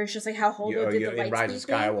 Where it's just like how Holdo did the light Rise of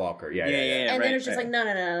Skywalker. Yeah. And then it's just like, no,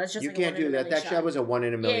 that's just you like can't do that. That shot was a 1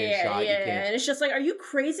 in a million shot. Yeah, you can't. And it's just like, are you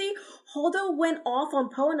crazy? Holdo went off on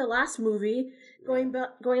Poe in the last movie, going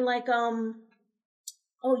like,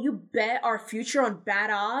 oh, you bet our future on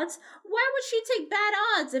bad odds? Why would she take bad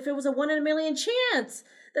odds if it was a 1 in a million chance?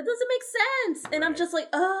 That doesn't make sense. And I'm just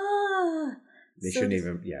like, They shouldn't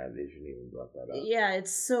even brought that up. Yeah,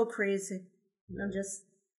 it's so crazy. Yeah. I'm just...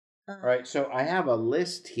 All right, so I have a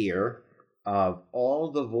list here of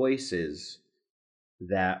all the voices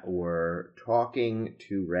that were talking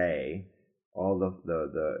to Rey, all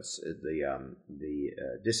the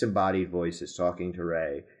disembodied voices talking to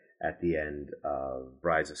Rey at the end of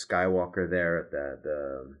Rise of Skywalker. There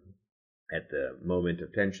at the moment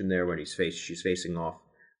of tension there when she's facing off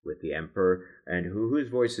with the Emperor. And whose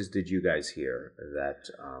voices did you guys hear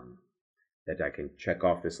that I can check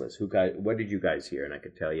off this list? What did you guys hear? And I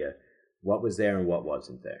could tell you what was there and what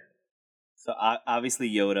wasn't there. So obviously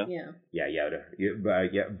Yoda. Yeah,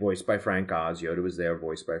 Yoda. Voiced by Frank Oz. Yoda was there,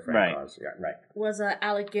 voiced by Frank Oz. Yeah, right. Was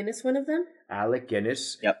Alec Guinness one of them? Alec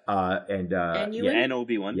Guinness. Yep. And Ewan? And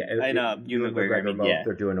Obi-Wan. Yeah, and Ewan McGregor. Both.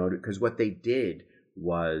 They're doing Obi, because what they did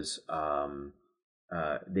was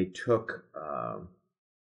they took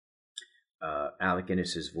Alec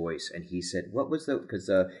Guinness's voice, and he said, "What was because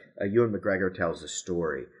Ewan McGregor tells a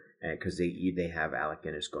story, and because they have Alec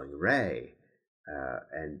Guinness going Rey,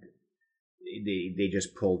 and they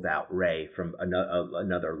just pulled out Rey from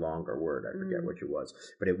another longer word. I forget which it was,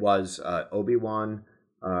 but it was Obi-Wan,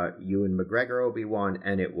 Ewan McGregor Obi-Wan,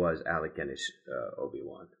 and it was Alec Guinness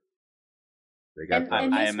Obi-Wan. They got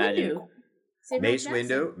and I imagine. Mace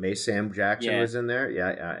Windu, Mace Sam Jackson was in there.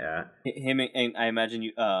 Yeah. Him and I imagine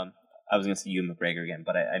you. I was going to say Ewan McGregor again,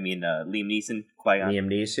 but I mean Liam Neeson, Qui-Gon. Liam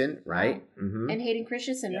Neeson, right? Mm-hmm. And Hayden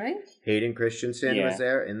Christensen, right? Hayden Christensen was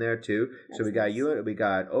in there too. That's so we got we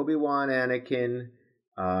got Obi-Wan, Anakin,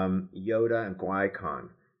 Yoda, and Qui-Gon.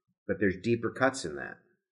 But there's deeper cuts in that.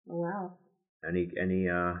 Oh, wow. Any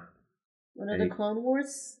one of the Clone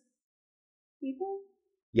Wars people?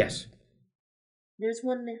 Yes. There's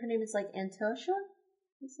one. Her name is like Antosha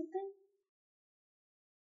or something.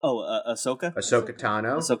 Ahsoka? Ahsoka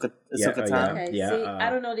Tano. Ahsoka Yeah, Tano? Okay, yeah, see, I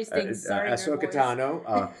don't know these things. Sorry, Ahsoka nerd boys.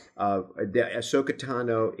 Tano. Ahsoka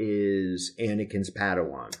Tano is Anakin's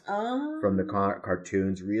Padawan Oh. from the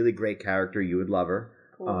cartoons. Really great character. You would love her.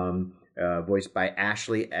 Cool. Voiced by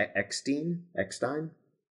Ashley Eckstein.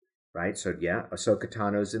 Right? So, yeah, Ahsoka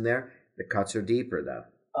Tano's in there. The cuts are deeper, though.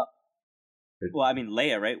 Well, I mean,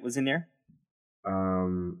 Leia, right, was in there?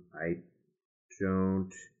 I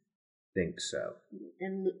don't think so.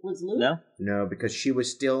 And was Luke? No? No, because she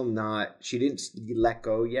was still not. She didn't let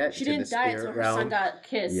go yet. She to didn't the die spirit until her realm. son got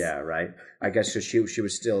kissed. Yeah, right. I guess so. She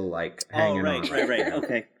was still like hanging on. Right.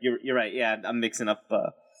 Okay, you're right. Yeah, I'm mixing up.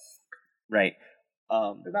 Right.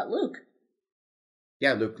 What about Luke?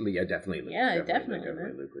 Yeah, Luke. Yeah, definitely. Luke. Yeah, definitely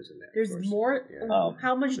definitely. Luke was in there. of There's course. more. Yeah.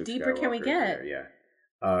 How much Luke deeper can we Skywalker's in get? there,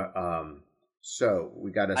 yeah. So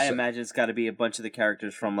we got. I imagine it's got to be a bunch of the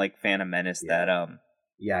characters from like Phantom Menace that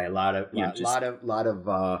Yeah, a lot of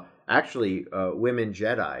actually women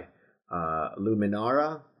Jedi.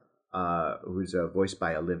 Luminara, who's voiced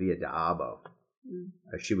by Olivia d'Abo.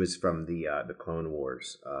 She was from the Clone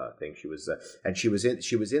Wars thing. She was and she was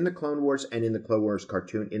in the Clone Wars and in the Clone Wars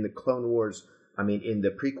cartoon. In the Clone Wars, I mean, in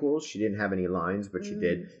the prequels, she didn't have any lines, but she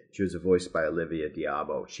did. She was voiced by Olivia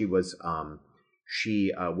d'Abo. She was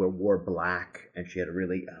she wore black, and she had a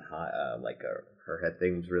really her head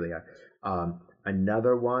thing was really high.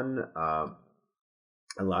 Another one,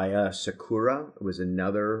 Elia Sakura, was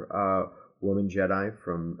another woman Jedi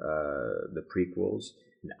from the prequels,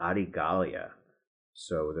 and Adi Gallia.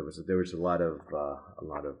 So there was a lot of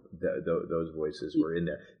those voices were in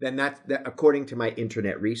there. Then that according to my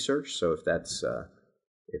internet research. So if that's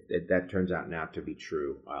if that turns out not to be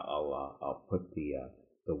true, I'll put the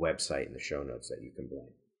website in the show notes that you can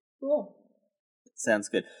blame. Cool. sounds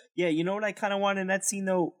good. Yeah, you know what I kind of wanted in that scene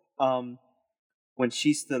though. When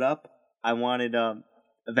she stood up, I wanted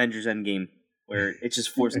Avengers Endgame, where it's just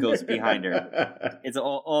Force Ghost behind her. It's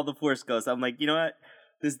all the Force Ghosts. I'm like, you know what?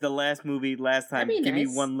 This is the last movie, last time. Give me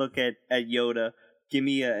one look at Yoda. Give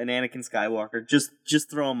me an Anakin Skywalker.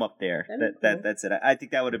 Just throw him up there. That's it. I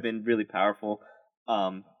think that would have been really powerful.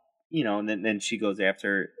 You know, and then she goes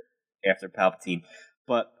after Palpatine.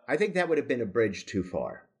 But I think that would have been a bridge too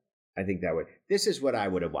far. I think that would. This is what I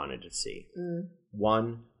would have wanted to see.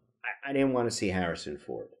 One, I didn't want to see Harrison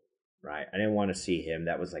Ford, right? I didn't want to see him.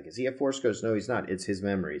 That was like, is he a Force Ghost? No, he's not. It's his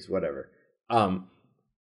memories, whatever.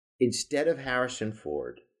 Instead of Harrison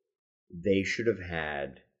Ford, they should have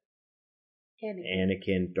had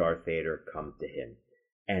Anakin, Darth Vader come to him.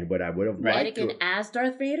 And what I would have liked Anakin as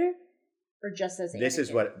Darth Vader? Or just as Anakin?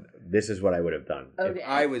 This is what I would have done. Okay. If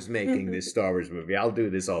I was making this Star Wars movie, I'll do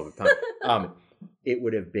this all the time. It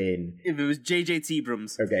would have been... If it was J.J.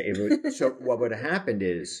 Abrams. Okay, so what would have happened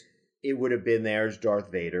is, it would have been there as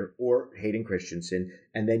Darth Vader or Hayden Christensen,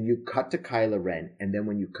 and then you cut to Kylo Ren, and then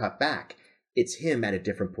when you cut back, it's him at a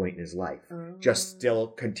different point in his life, just still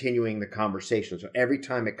continuing the conversation. So every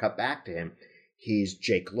time it cut back to him, he's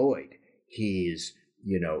Jake Lloyd, he's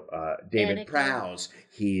David Anakin. Prowse,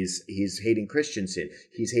 he's Hayden Christensen,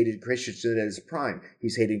 he's Hayden Christensen at his prime,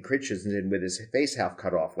 he's Hayden Christensen with his face half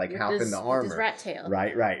cut off, like half in the armor, with his rat tail.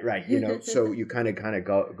 Right. So you kind of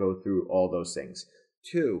go through all those things.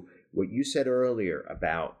 Two, what you said earlier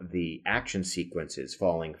about the action sequences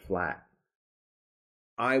falling flat,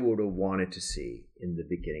 I would have wanted to see in the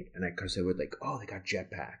beginning, and because they were like, oh, they got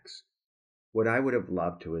jetpacks. What I would have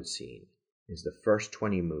loved to have seen is the first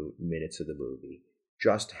 20 minutes of the movie,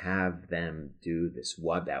 just have them do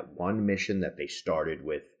that one mission that they started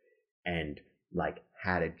with, and like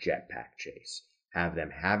had a jetpack chase. Have them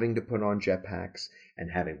having to put on jetpacks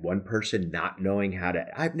and having one person not knowing how to,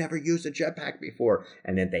 I've never used a jetpack before.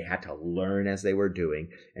 And then they had to learn as they were doing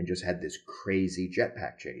and just had this crazy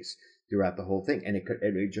jetpack chase throughout the whole thing. And it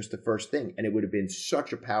was just the first thing. And it would have been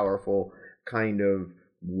such a powerful kind of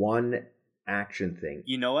one action thing.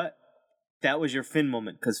 You know what? That was your Finn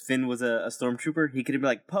moment, because Finn was a stormtrooper. He could have been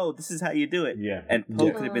like, Poe, this is how you do it. Yeah. And Poe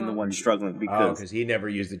could have been the one struggling because he never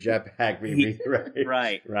used the jetpack.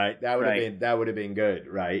 Right. That would have been good.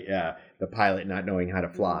 Right. Yeah. The pilot not knowing how to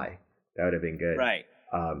fly. That would have been good. Right.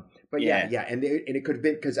 But yeah. And it could have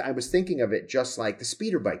been, because I was thinking of it just like the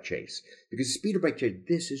speeder bike chase, because speeder bike chase,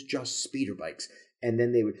 this is just speeder bikes. And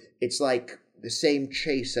then it's like the same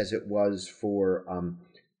chase as it was for,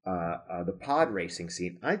 the pod racing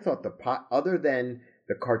scene. I thought other than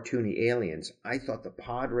the cartoony aliens, I thought the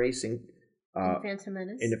pod racing in Phantom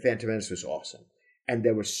Menace. In the Phantom Menace was awesome. And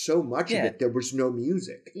there was so much of it, there was no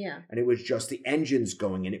music. Yeah. And it was just the engines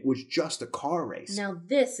going, and it was just a car race. Now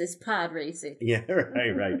this is pod racing. Yeah,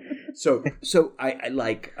 right. So I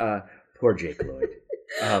like poor Jake Lloyd.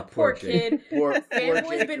 Poor kid. Poor Fanboy's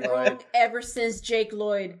Jake been Lloyd. wrong ever since Jake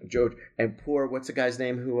Lloyd. George and poor what's the guy's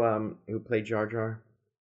name who played Jar Jar?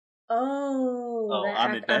 Oh, that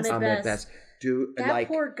Ahmed Best. Ahmed Best. Dude, That like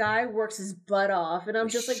poor guy works his butt off, and I'm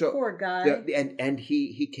just like, so- poor guy. and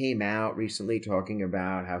he came out recently talking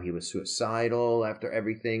about how he was suicidal after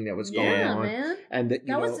everything that was going Yeah, on, man. and that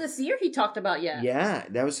That was this year he talked about. yeah,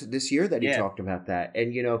 that was this year that he Yeah. talked about that,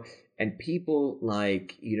 and and people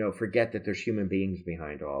forget that there's human beings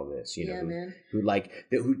behind all this, Yeah, man. who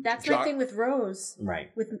That's my thing with Rose,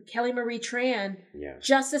 right, with Kelly Marie Tran. yeah.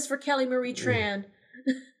 Justice for Kelly Marie Tran.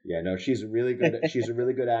 Yeah, no, she's a really good. She's a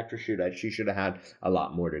really good actress. She should have had a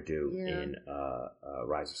lot more to do Yeah. in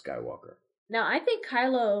Rise of Skywalker. Now, I think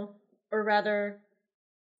Kylo, or rather,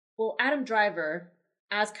 Adam Driver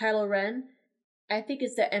as Kylo Ren, I think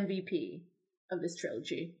is the MVP of this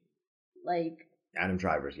trilogy. Like, Adam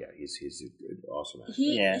Driver's, yeah, he's a good, awesome actor.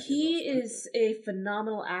 he Yeah. is a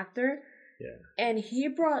phenomenal actor, Yeah, and he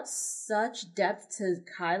brought such depth to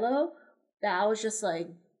Kylo that I was just like,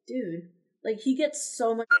 dude, like he gets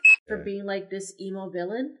so much for Yeah. being like this emo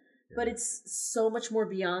villain, but it's so much more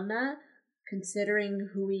beyond that. Considering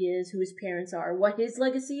who he is, who his parents are, what his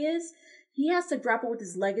legacy is, he has to grapple with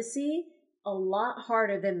his legacy a lot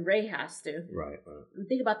harder than Rey has to. right. And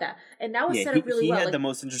think about that, and that was Yeah, set up really he well. had Like, the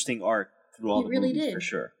most interesting arc through all He the really movies did. for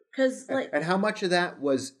sure. because like And how much of that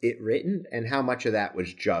was it written, and how much of that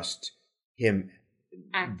was just him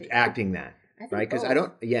acting, that, I think right? Because I both.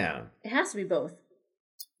 don't. Yeah, It has to be both.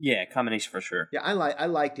 Yeah, combination for sure. yeah. I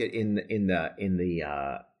liked it in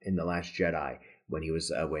the Last Jedi when he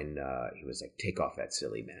was like, take off that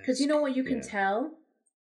silly mask. Because you know what you can Yeah. tell?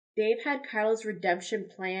 They've had Kylo's redemption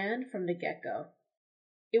planned from the get-go.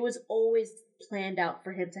 It was always planned out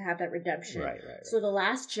for him to have that redemption. Right. So The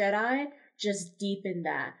Last Jedi just deepened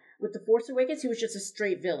that. With The Force Awakens, he was just a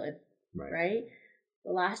straight villain, right?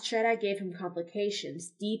 The Last Jedi gave him complications,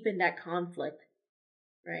 deepened that conflict,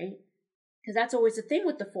 right? Because that's always the thing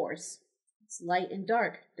with the Force. It's light and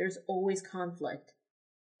dark. There's always conflict.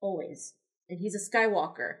 Always. And he's a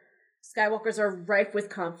Skywalker. Skywalkers are rife with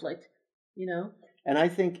conflict, you know? And I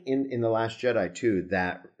think in The Last Jedi too,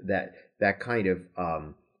 that kind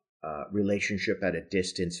of relationship at a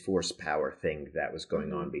distance, force power thing that was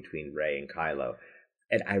going on between Rey and Kylo,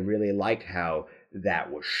 and I really liked how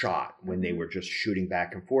that was shot when they were just shooting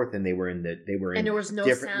back and forth, and they were in And there was no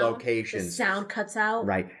different sound. locations. The sound cuts out.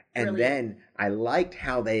 Right. And Brilliant. then I liked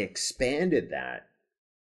how they expanded that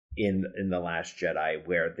in The Last Jedi,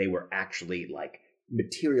 where they were actually like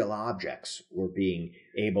material objects were being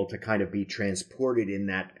able to kind of be transported in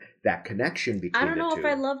that connection between I don't know the two. if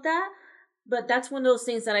I love that, but that's one of those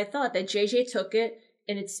things that I thought that JJ took it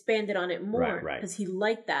and expanded on it more Right. because he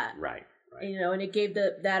liked that. Right. You know, and it gave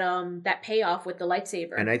that payoff with the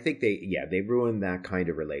lightsaber. And I think they ruined that kind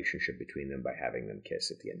of relationship between them by having them kiss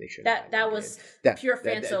at the end. They should that was pure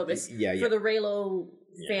fan service for the Reylo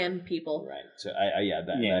fan people. Right. So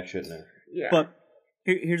that shouldn't have. Yeah. But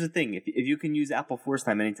here's the thing: if you can use Apple Force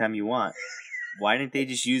Time anytime you want, why didn't they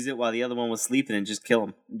just use it while the other one was sleeping and just kill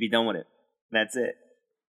him and be done with it? That's it,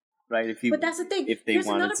 right? But that's the thing. If they Here's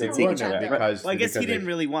wanted another to problem take with each other, that. because- well, I guess he because didn't they-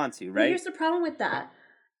 really want to, But right? here's the problem with that.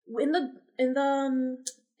 In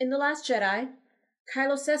the Last Jedi,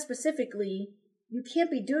 Kylo says specifically, "You can't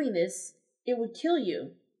be doing this. It would kill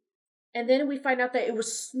you." And then we find out that it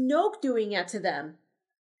was Snoke doing it to them.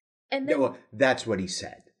 And then, Well, that's what he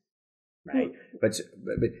said, right? But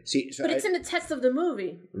see, so but it's in the text of the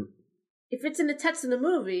movie. If it's in the text of the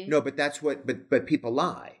movie, no, but that's what. But people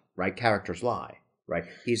lie, right? Characters lie, right?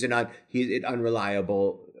 He's an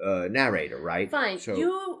unreliable narrator, right? fine.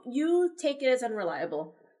 So, You take it as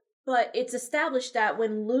unreliable, but it's established that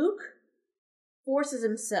when Luke forces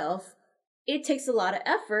himself, it takes a lot of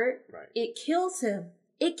effort. Right. It kills him.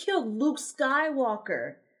 It killed Luke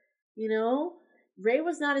Skywalker. You know, Rey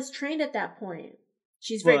was not as trained at that point.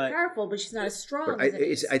 She's very powerful, but she's not as strong. I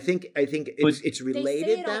think it's related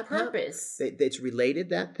they say it that on purpose. It's related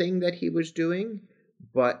that thing that he was doing,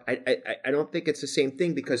 but I don't think it's the same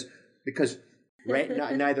thing because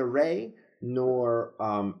neither Rey nor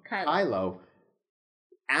Kylo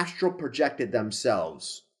astral projected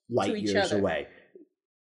themselves light each years other. away.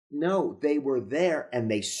 No, they were there and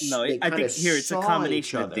they. No, they I think here it's a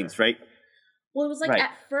combination of things, right? Well, it was like Right.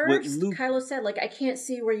 at first, Luke- Kylo said, "Like I can't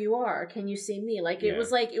see where you are. Can you see me?" Like it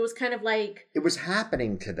was kind of like It was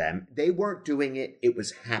happening to them. They weren't doing it. It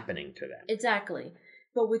was happening to them. exactly.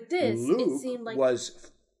 But with this, Luke it seemed like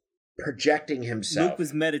was projecting himself. Luke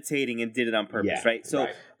was meditating and did it on purpose, Yeah, right? So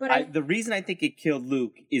right. But the reason I think it killed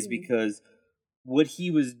Luke is because what he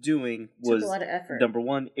was doing was took a lot of effort. number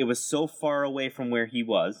one, it was so far away from where he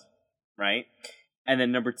was, right? And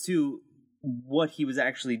then number two, what he was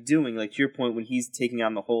actually doing, like to your point, when he's taking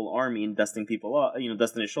on the whole army and dusting people off,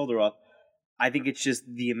 dusting his shoulder off. I think it's just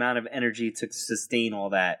the amount of energy to sustain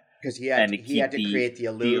all that. Because he had to create the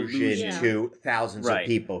illusion to thousands of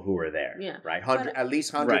people who were there. Yeah. Right? At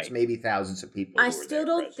least hundreds, maybe thousands of people. I still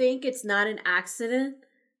don't think it's not an accident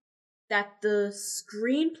that the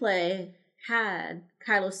screenplay had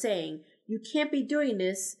Kylo saying, "You can't be doing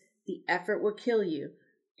this. The effort will kill you."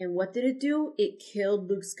 And what did it do? It killed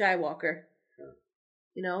Luke Skywalker.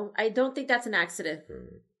 I don't think that's an accident.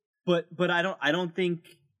 But I don't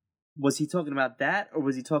think, was he talking about that or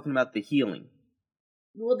was he talking about the healing?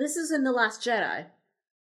 Well, this is in The Last Jedi.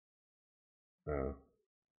 Oh.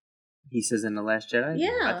 He says in The Last Jedi?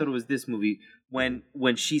 Yeah. I thought it was this movie when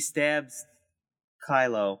she stabs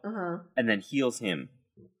Kylo and then heals him.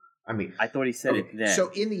 I mean, I thought he said it then. So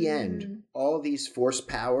in the end, all these force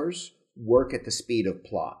powers work at the speed of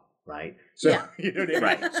plot, right? So you know what I mean?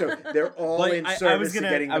 Right. So they're all in service to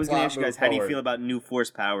getting the plot. I was gonna ask you guys, how do you forward. feel about new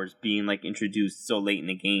force powers being like introduced so late in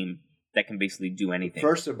the game that can basically do anything?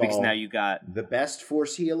 First of all, because now you got the best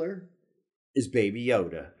force healer is Baby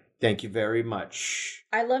Yoda. Thank you very much.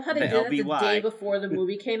 I love how they did it the day before the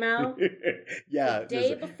movie came out. The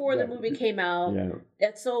day before the movie came out.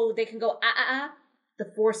 That's so they can go, The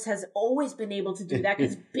Force has always been able to do that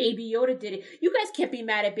because Baby Yoda did it. You guys can't be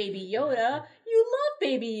mad at Baby Yoda. You love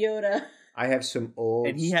Baby Yoda. I have some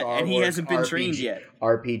old Star Wars hasn't been trained yet.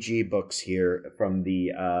 RPG books here from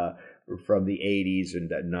the 80s and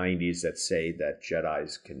the 90s that say that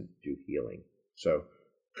Jedis can do healing. So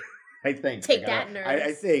I think nerds.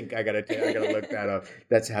 I think I gotta look that up.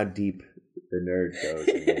 That's how deep the nerd goes.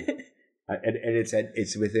 And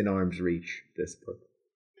it's within arm's reach, this book.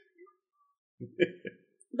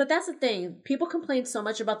 But that's the thing. People complain so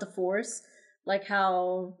much about the Force, like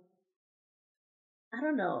how, I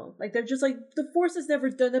don't know, like they're just like, the Force has never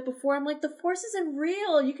done that before. I'm like, the Force isn't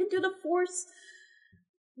real. You can do the Force,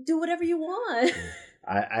 do whatever you want.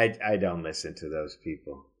 I don't listen to those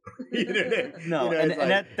people.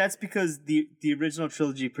 That's because the original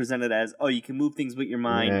trilogy presented as, you can move things with your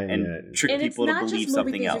mind and trick people to believe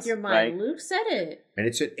something else. With your mind. Right? Luke said it. And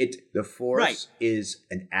it's the Force is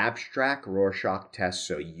an abstract Rorschach test,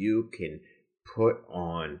 so you can put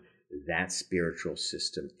on that spiritual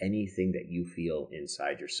system anything that you feel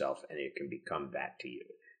inside yourself, and it can become that to you.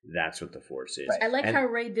 That's what the Force is. Right. I like how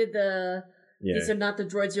Rey did these are not the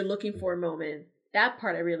droids you're looking for moment. That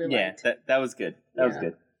part I really liked. Yeah, that was good. That was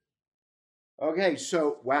good. Okay,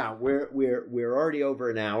 so wow, we're already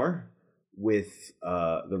over an hour with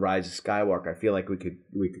the Rise of Skywalker. I feel like we could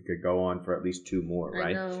go on for at least two more,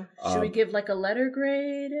 right? I know. Should we give like a letter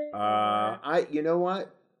grade? You know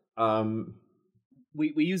what?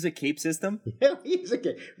 We use a cape system. Yeah, we use a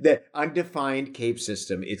cape. The undefined cape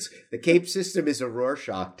system. The cape system is a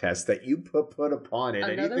Rorschach test that you put upon it.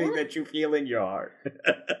 Anything that you feel in your heart.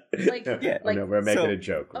 No, we're making a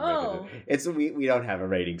joke. We don't have a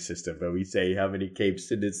rating system, but we say how many capes,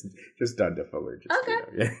 and it's just undefined.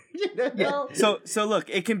 Okay. Well, so look,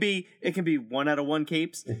 it can be 1 out of 1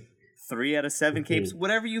 capes, 3 out of 7 capes,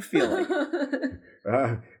 whatever you feel like.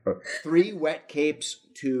 3 wet capes,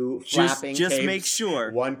 2 flapping just capes. Make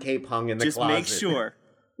sure 1 cape hung in the closet.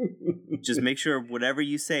 Just make sure whatever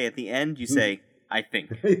you say at the end, you say, I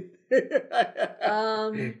think.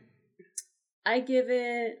 I give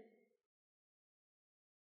it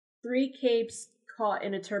 3 capes caught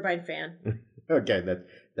in a turbine fan. Okay,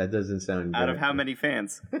 that doesn't sound good. Out of how many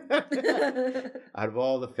fans? Out of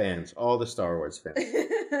all the fans, all the Star Wars fans.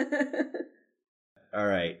 All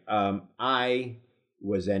right. I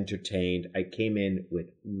was entertained. I came in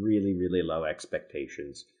with really, really low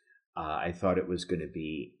expectations. I thought it was going to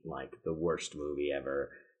be like the worst movie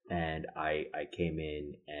ever. And I came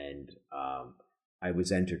in and I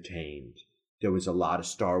was entertained. There was a lot of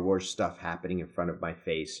Star Wars stuff happening in front of my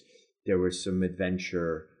face. There was some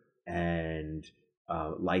adventure and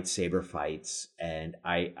lightsaber fights, and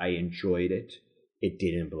I enjoyed it. It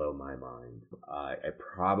didn't blow my mind. I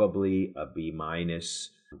probably a B-.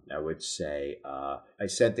 I would say I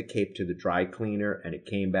sent the cape to the dry cleaner, and it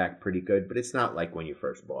came back pretty good. But it's not like when you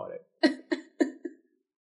first bought it.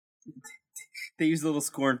 They use a little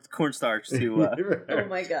cornstarch to. Oh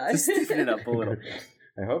my god! To stiffen it up a little.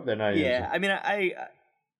 I hope they're not. Yeah, I mean,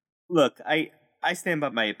 I stand by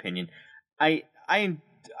my opinion. I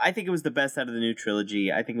think it was the best out of the new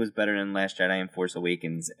trilogy. I think it was better than Last Jedi and Force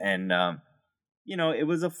Awakens, and it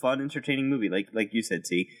was a fun, entertaining movie. Like you said,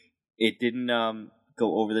 T. It didn't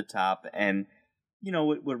go over the top, and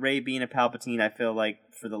with Rey being a Palpatine, I feel like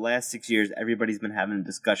for the last 6 years, everybody's been having a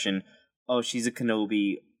discussion. Oh, she's a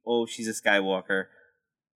Kenobi. Oh, she's a Skywalker,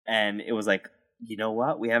 and it was like, you know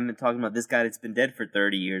what? We haven't been talking about this guy that's been dead for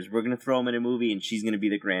 30 years. We're going to throw him in a movie, and she's going to be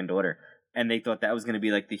the granddaughter. And they thought that was going to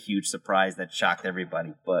be like the huge surprise that shocked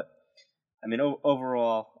everybody. But, I mean,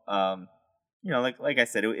 overall, like I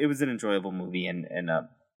said, it was an enjoyable movie, and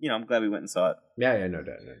I'm glad we went and saw it. Yeah, no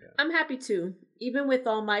doubt. I'm happy too. Even with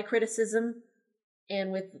all my criticism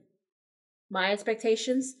and with my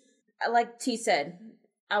expectations, like T said,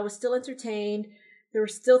 I was still entertained. There were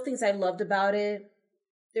still things I loved about it.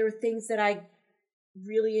 There were things that I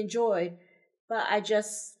really enjoyed, but I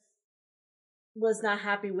just was not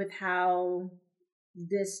happy with how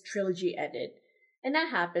this trilogy ended. And that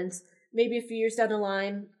happens. Maybe a few years down the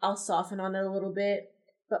line, I'll soften on it a little bit.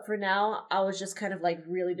 But for now, I was just kind of like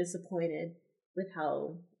really disappointed with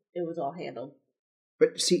how it was all handled.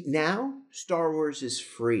 But see, now Star Wars is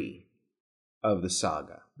free of the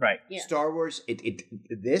saga. Right. Yeah. Star Wars,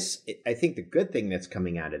 I think the good thing that's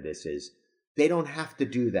coming out of this is they don't have to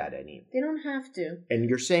do that anymore. They don't have to. And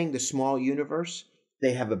you're saying the small universe,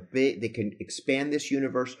 they can expand this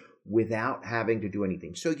universe without having to do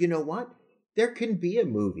anything. So you know what? There can be a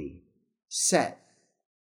movie set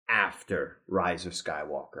after Rise of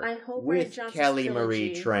Skywalker. I hope with Kelly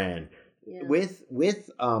Marie Tran. Yeah. With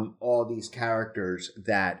all these characters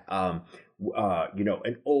that an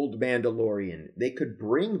old Mandalorian they could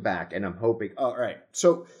bring back, and I'm hoping. All right,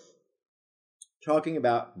 so talking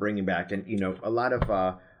about bringing back, and a lot of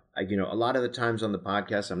the times on the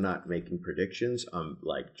podcast, I'm not making predictions. I'm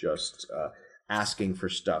like just asking for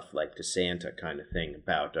stuff like to Santa kind of thing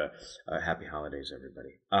about happy holidays,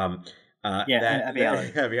 everybody. Happy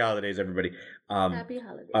holidays. Happy holidays, everybody. Happy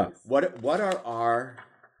holidays. What are our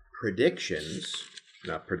predictions?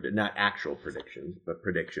 Not actual predictions, but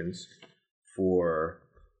predictions for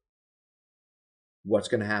what's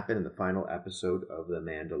going to happen in the final episode of The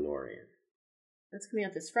Mandalorian. That's coming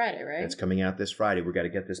out this Friday, right? That's coming out this Friday. We've got to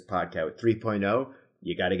get this podcast with 3.0.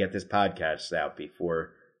 You got to get this podcast out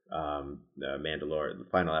before the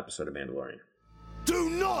final episode of Mandalorian. Do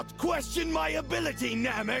not question my ability,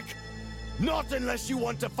 Namek! Not unless you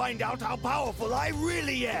want to find out how powerful I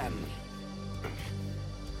really am!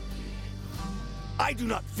 I do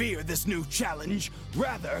not fear this new challenge.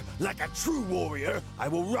 Rather, like a true warrior, I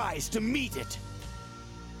will rise to meet it.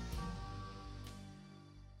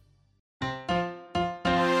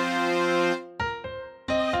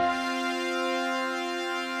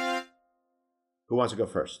 Who wants to go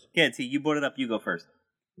first? Yeah, T, you brought it up. You go first.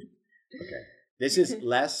 Okay. This is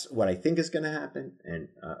less what I think is going to happen and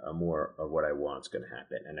more of what I want is going to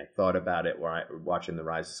happen. And I thought about it while watching The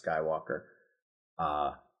Rise of Skywalker.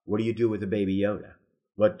 What do you do with a baby Yoda?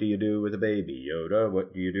 What do you do with a baby Yoda?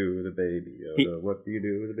 What do you do with a baby Yoda? What do you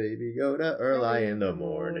do with a baby Yoda? Early in the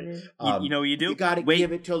morning. You know what you do? You got to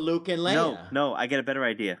give it to Luke and Leia. No, I get a better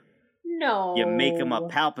idea. No. You make him a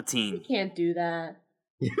Palpatine. You can't do that.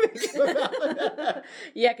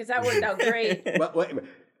 Yeah, because that worked out great. Wait.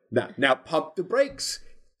 Now pump the brakes.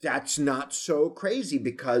 That's not so crazy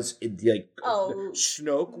because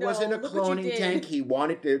Snoke was in a cloning tank. He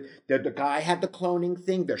wanted to. The guy had the cloning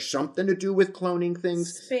thing. There's something to do with cloning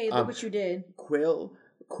things. Spade, look what you did.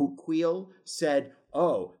 Queel said,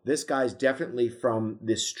 "Oh, this guy's definitely from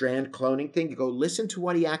this Strand cloning thing." You go listen to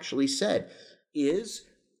what he actually said.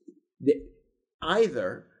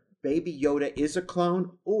 Either Baby Yoda is a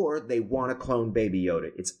clone, or they want to clone Baby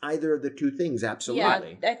Yoda. It's either of the two things,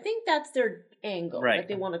 absolutely. Yeah, I think that's their angle, right. that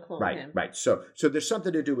they want to clone him. Right. So there's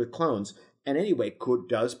something to do with clones. And anyway,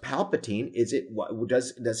 does Palpatine?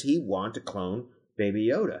 Does he want to clone Baby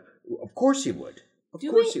Yoda? Of course he would. Of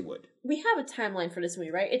course he would. We have a timeline for this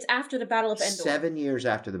movie, right? It's after the Battle of Endor. 7 years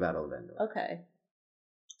after the Battle of Endor. Okay.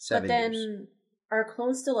 7 but then, years. Are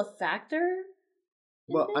clones still a factor?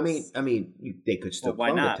 Well, I mean, they could still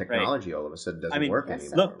clone the technology. Right? All of a sudden, doesn't work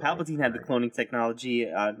anymore. Look, Palpatine had the cloning technology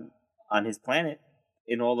on his planet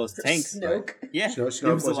in all those tanks. Snoke, yeah, Snoke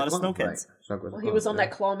there was a lot of Snokeheads. Right. He was on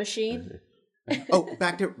that claw machine.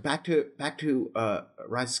 Back to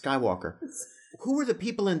Rise of Skywalker. Who were the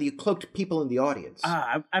cloaked people in the audience?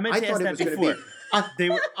 I meant to ask that before.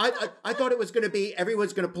 I thought it was going to be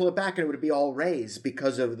everyone's going to pull it back and it would be all Rey's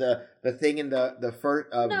because of the thing in the first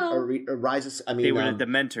Rise. I mean, they were the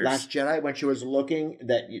Dementors. Last Jedi when she was looking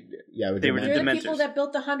that they were the They're Dementors. the people that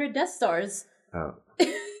built 100 Death Stars. Oh,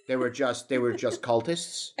 they were just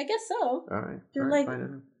cultists. I guess so. All right, they're like. I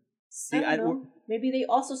don't know. See, I don't know. Maybe they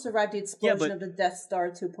also survived the explosion of the Death Star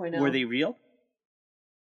 2.0. Were they real?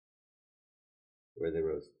 Were they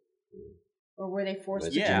Rose? Or were they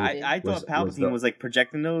forced to Yeah, I thought Palpatine was like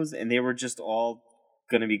projecting those, and they were just all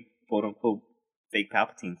going to be quote unquote fake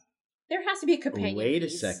Palpatines. There has to be a companion. Wait a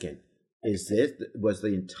second. Was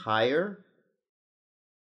the entire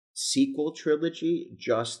sequel trilogy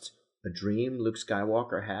just a dream Luke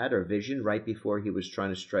Skywalker had or vision right before he was trying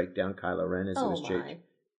to strike down Kylo Ren as he was chasing?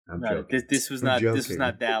 I'm joking. This was not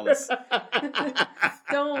Dallas.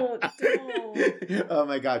 Don't. Oh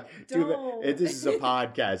my God. Don't. This is a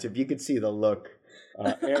podcast. If you could see the look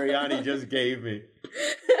Ariani just gave me.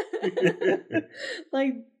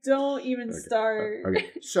 Like, don't even start. Okay.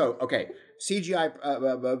 So, CGI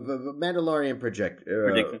Mandalorian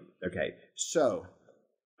prediction. Okay. So,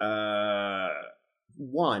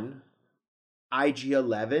 one,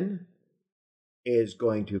 IG-11 is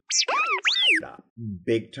going to up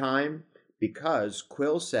big time because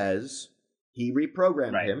Quill says he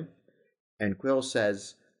reprogrammed him, and Quill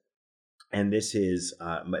says, and this is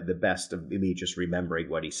the best of me just remembering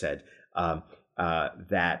what he said,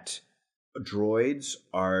 that droids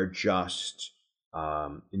are just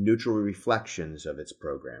neutral reflections of its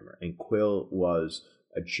programmer, and Quill was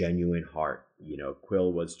a genuine heart.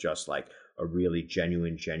 Quill was just like a really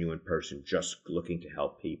genuine person just looking to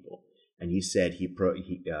help people. And he said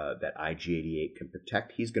that IG-88 can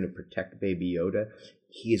protect. He's going to protect Baby Yoda.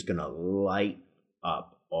 He is going to light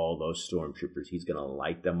up all those stormtroopers. He's going to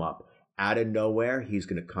light them up. Out of nowhere, he's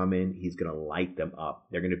going to come in. He's going to light them up.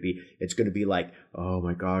 It's going to be like, oh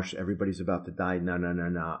my gosh, everybody's about to die. No.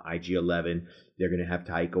 IG-11. They're going to have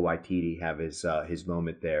Taika Waititi have his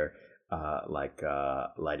moment there,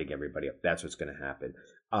 lighting everybody up. That's what's going to happen.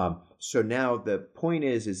 So now the point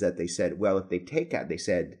is that they said, well, if they take out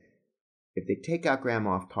Grand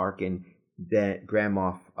Moff Tarkin, then Grand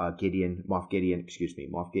Moff Gideon,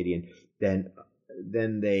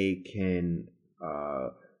 then they can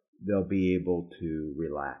they'll be able to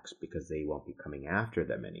relax because they won't be coming after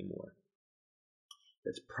them anymore.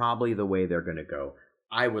 That's probably the way they're going to go.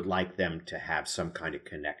 I would like them to have some kind of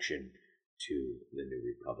connection to the New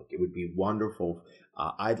Republic. It would be wonderful.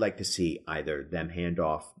 I'd like to see either them hand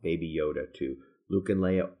off Baby Yoda to Luke and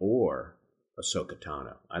Leia or Ahsoka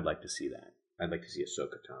Tano. I'd like to see that. I'd like to see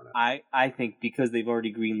Ahsoka Tano. I think because they've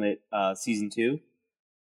already greenlit season 2,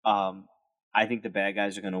 I think the bad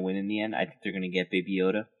guys are going to win in the end. I think they're going to get Baby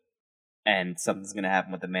Yoda, and something's going to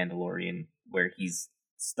happen with the Mandalorian where he's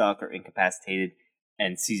stuck or incapacitated,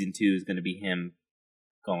 and season 2 is going to be him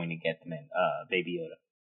going to get the Baby Yoda.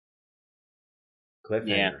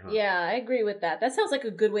 Cliffhanger, huh? Yeah, I agree with that. That sounds like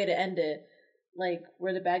a good way to end it. Like,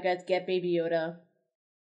 where the bad guys get Baby Yoda,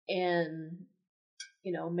 and,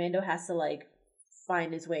 Mando has to,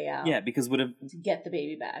 find his way out. Yeah, because to get the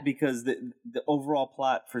baby back. Because the overall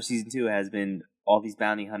plot for season 2 has been all these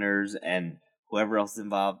bounty hunters and whoever else is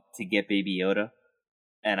involved to get Baby Yoda,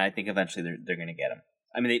 and I think eventually they're going to get him.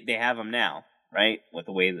 I mean, they have him now, right? With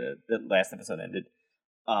the way the last episode ended.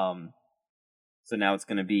 So now it's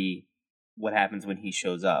going to be what happens when he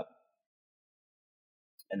shows up,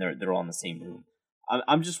 and they're all in the same room.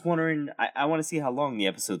 I'm just wondering. I want to see how long the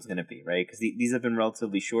episode's going to be, right? Because these have been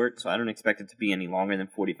relatively short, so I don't expect it to be any longer than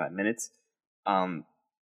 45 minutes.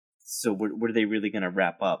 So what are they really going to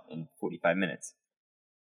wrap up in 45 minutes?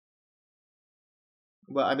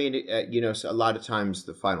 Well, I mean, so a lot of times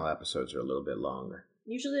the final episodes are a little bit longer.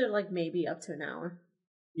 Usually they're maybe up to an hour.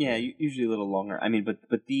 Yeah, usually a little longer. I mean, but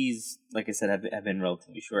these, like I said, have been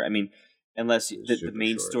relatively short. I mean, unless the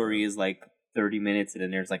main story is 30 minutes and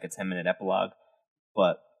then there's a 10-minute epilogue.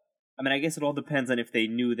 But, I mean, I guess it all depends on if they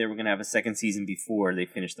knew they were going to have a second season before they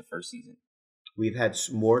finished the first season. We've had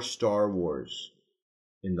more Star Wars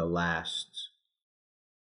in the last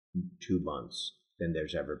 2 months than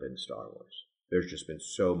there's ever been Star Wars. There's just been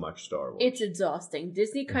so much Star Wars. It's exhausting.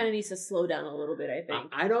 Disney kind of needs to slow down a little bit, I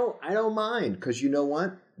think. I don't mind, because you know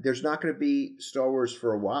what? There's not going to be Star Wars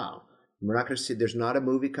for a while. We're not going to see. There's not a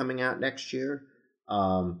movie coming out next year.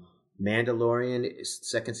 Mandalorian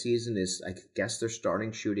second season is, I guess they're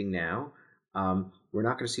starting shooting now. We're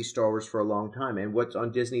not going to see Star Wars for a long time. And what's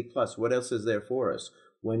on Disney Plus? What else is there for us?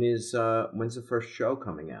 When's the first show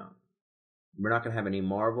coming out? We're not going to have any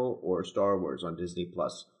Marvel or Star Wars on Disney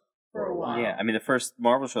Plus for a while. Yeah, I mean, the first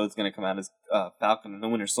Marvel show that's going to come out is Falcon and the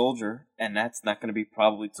Winter Soldier, and that's not going to be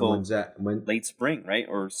probably till late spring, right?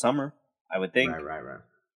 Or summer, I would think. Right.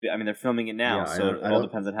 I mean, they're filming it now, so it all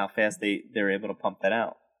depends on how fast they're able to pump that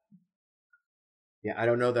out. Yeah, I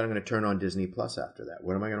don't know that I'm going to turn on Disney Plus after that.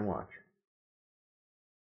 What am I going to watch?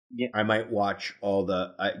 Yeah, I might watch all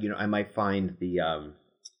the. I might find the.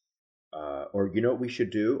 Or you know what we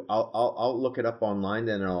should do? I'll look it up online,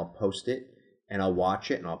 then I'll post it, and I'll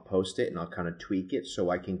watch it, and I'll post it, and I'll kind of tweak it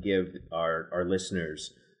so I can give our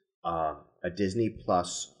listeners a Disney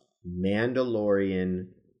Plus Mandalorian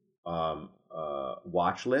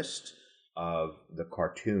watch list of the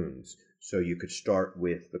cartoons. So you could start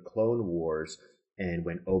with the Clone Wars, and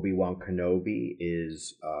when Obi-Wan Kenobi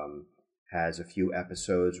has a few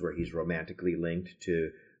episodes where he's romantically linked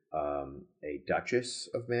to a Duchess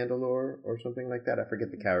of Mandalore or something like that. I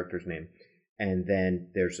forget the character's name. And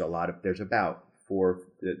then there's a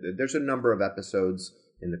number of episodes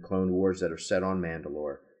in the Clone Wars that are set on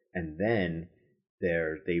Mandalore, and then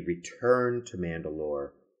they return to Mandalore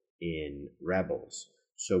in Rebels.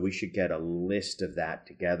 So we should get a list of that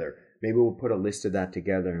together. Maybe we'll put a list of that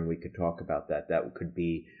together and we could talk about that. That could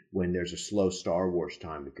be when there's a slow Star Wars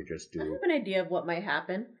time. We could just do... I have an idea of what might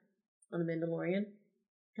happen on The Mandalorian.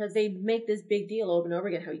 Because they make this big deal over and over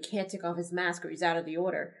again how he can't take off his mask or he's out of the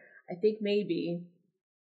order. I think maybe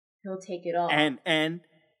he'll take it off. And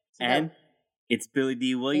it's Billy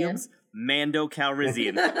D. Williams, Mando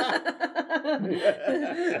Calrissian.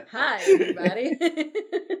 Hi, everybody.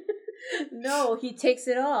 No, he takes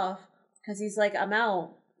it off because he's like, I'm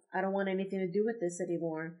out. I don't want anything to do with this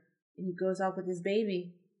anymore. And he goes off with his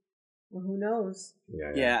baby. Well, who knows?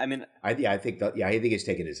 Yeah, I mean... I think he's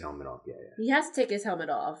taking his helmet off. Yeah. He has to take his helmet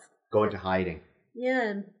off. Go into hiding. Yeah,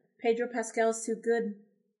 and Pedro Pascal's too good.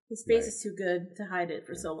 His face is too good to hide it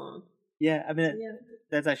for so long. Yeah, I mean,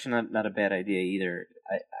 that's actually not a bad idea either.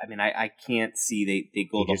 I can't see they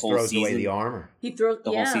go the whole season. He throws away the armor. He throws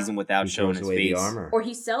the whole season without showing his face. The armor. Or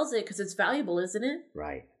he sells it because it's valuable, isn't it?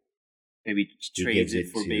 Right. Maybe trades it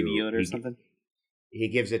for Baby Yoda or something. He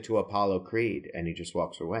gives it to Apollo Creed and he just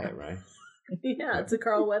walks away, right? Yeah, it's a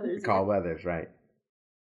Carl Weathers. Carl Weathers, right.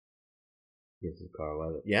 Gives it to Carl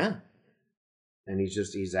Weathers. Yeah. And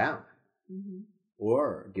he's out. Mm-hmm.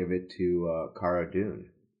 Or give it to Cara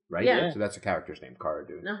Dune, right? Yeah. So that's a character's name, Cara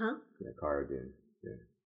Dune. Uh-huh. Yeah, Cara Dune. Yeah.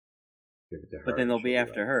 Give it to her. But then they'll be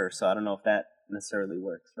after her, so I don't know if that necessarily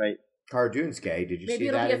works, right? Cara Dune's gay. Did you see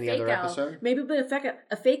that in the other episode? Maybe it'll be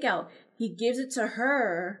a fake out. He gives it to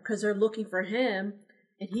her because they're looking for him,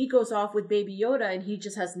 and he goes off with Baby Yoda, and he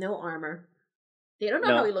just has no armor. They don't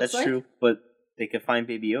know how he looks like. That's true, but they could find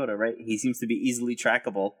Baby Yoda, right? He seems to be easily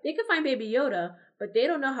trackable. They could find Baby Yoda, but they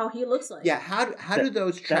don't know how he looks like. Yeah, how do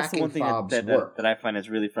those tracking fobs work? That I find is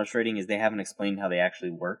really frustrating is they haven't explained how they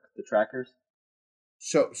actually work, the trackers.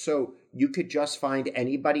 So you could just find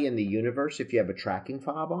anybody in the universe if you have a tracking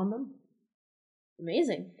fob on them?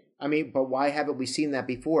 Amazing. I mean, but why haven't we seen that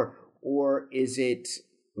before? Or is it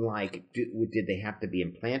like, did they have to be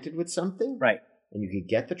implanted with something? Right. And you could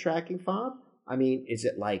get the tracking fob? I mean, is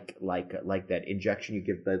it like that injection you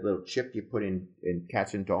give, that little chip you put in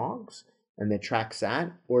cats and dogs? And it tracks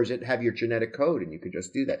that? Or does it have your genetic code and you could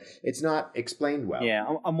just do that? It's not explained well. Yeah,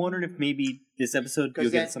 I'm wondering if maybe this episode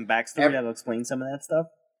you'll get some backstory that'll explain some of that stuff.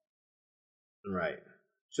 Right.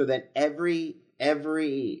 So then every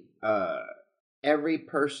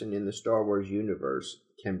person in the Star Wars universe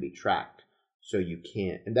can be tracked. So you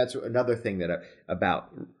can't. And that's another thing that about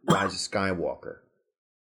Rise of Skywalker.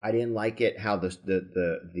 I didn't like it how the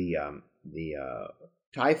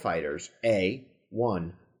TIE fighters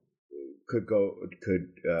could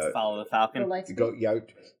follow the Falcon.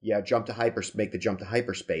 Jump to hyperspace, make the jump to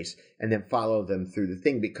hyperspace, and then follow them through the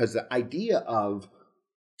thing, because the idea of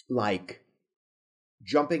like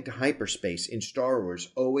jumping to hyperspace in Star Wars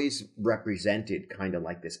always represented kind of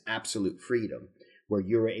like this absolute freedom where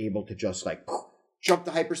you were able to just like jump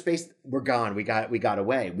to hyperspace, we're gone, we got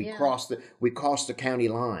away, we crossed the county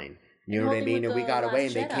line, you know what I mean, and we got away,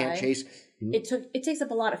 and they can't chase. It takes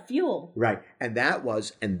up a lot of fuel, right? And that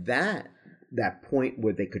point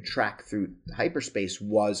where they could track through hyperspace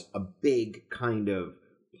was a big kind of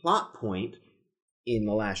plot point in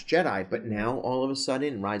The Last Jedi. But now all of a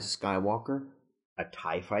sudden, in Rise of Skywalker, a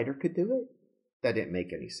TIE fighter could do it? That didn't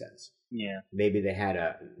make any sense. Yeah. Maybe they had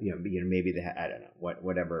I don't know,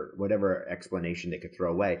 whatever explanation they could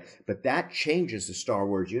throw away. But that changes the Star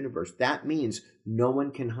Wars universe. That means no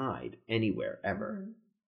one can hide anywhere ever. Mm-hmm.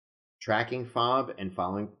 Tracking fob and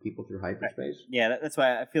following people through hyperspace. Yeah, that's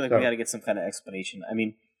why I feel like we got to get some kind of explanation. I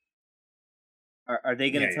mean, are they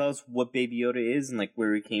going to tell us what Baby Yoda is and like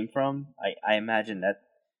where he came from? I imagine that.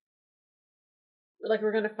 Like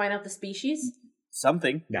we're going to find out the species.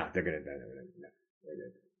 Something. No, they're going to.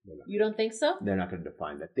 You don't think so? They're not going to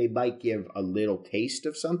define that. They might give a little taste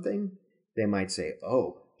of something. They might say,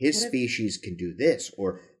 "Oh, his species can do this,"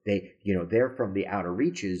 or they're from the outer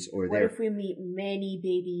reaches, or what if we meet many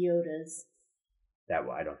Baby Yodas?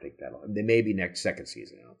 I don't think that'll. They may be next second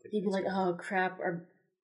season. I don't think. They'd be like, "Oh crap, our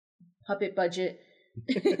puppet budget."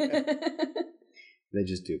 They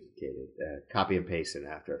just duplicated, copy and paste in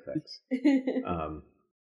After Effects.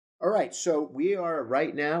 All right, so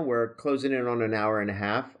we're closing in on an hour and a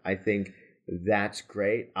half. I think that's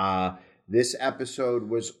great. This episode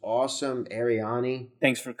was awesome. Ariani,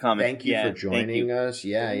 thanks for coming. Thank you for joining us.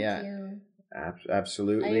 Yeah, Thank you.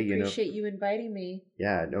 Absolutely. I appreciate you inviting me.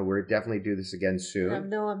 Yeah, no, we're definitely do this again soon. I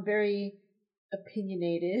know I'm very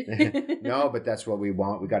opinionated. No, but that's what we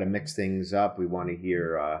want. We got to mix things up. We want to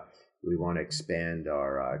hear. We want to expand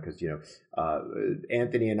our because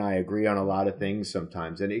Anthony and I agree on a lot of things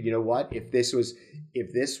sometimes. And you know what? If this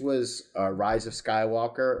was a Rise of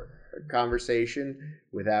Skywalker conversation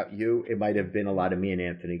without you, it might have been a lot of me and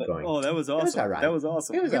Anthony going. Oh, that was awesome! Was all right. That was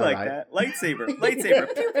awesome. It was we all like right. that. Lightsaber. Pew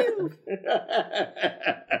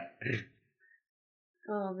pew.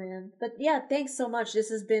 Oh man, but yeah, thanks so much. This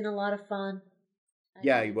has been a lot of fun.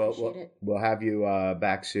 We'll have you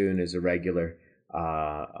back soon as a regular.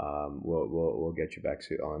 We'll get you back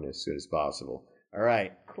on as soon as possible. All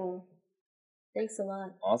right. Cool. Thanks a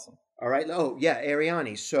lot. Awesome. All right. Oh yeah,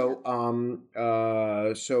 Ariani. So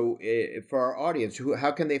for our audience,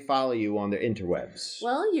 how can they follow you on the interwebs?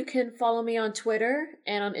 Well, you can follow me on Twitter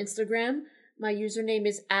and on Instagram. My username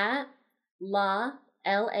is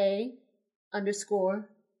 @LA_C_guapa_.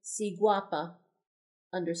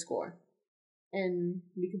 And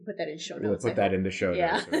we can put that in show notes. We'll put that in the show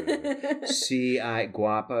notes. Yeah. C.I.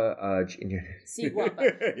 Guapa. C.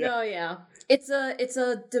 Guapa. Yeah. No, yeah. It's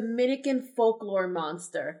a Dominican folklore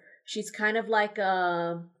monster. She's kind of like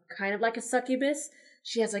a succubus.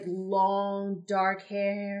 She has like long dark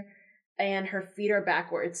hair, and her feet are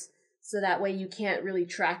backwards, so that way you can't really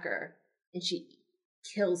track her. And she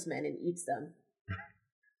kills men and eats them.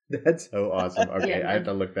 That's so awesome. Okay, yeah, I have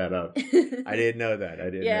to look that up. I didn't know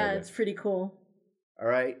that. Yeah, it's pretty cool. All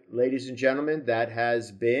right, ladies and gentlemen, that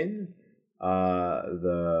has been our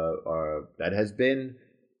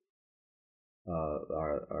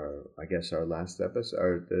last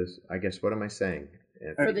episode. What am I saying?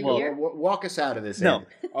 For the year? Walk us out of this. No.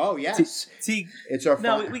 Oh yes. See, it's our.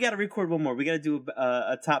 No, we got to record one more. We got to do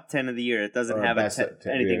a top 10 of the year. It doesn't have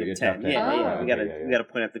anything of 10. Yeah. We got to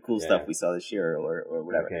point out the cool stuff we saw this year or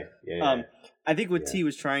whatever. Okay. Yeah. I think what T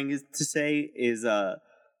was trying to say is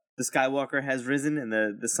the Skywalker has risen and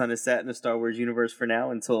the sun is set in the Star Wars universe for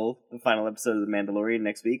now until the final episode of The Mandalorian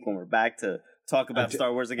next week when we're back to talk about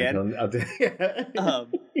Star Wars again. Until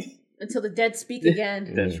the dead speak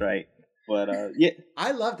again. That's right. But yeah,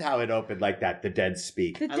 I loved how it opened like that. The dead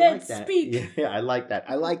speak. The dead speak. Yeah, I like that.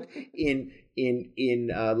 I liked in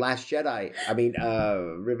Last Jedi. I mean,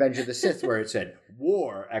 Revenge of the Sith, where it said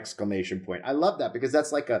 "War!" ! I love that because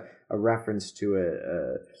that's like a reference to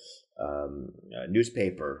a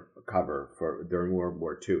newspaper cover for during World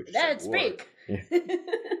War II. Dead speak.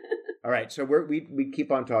 All right, so we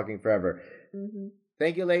keep on talking forever. Mm-hmm.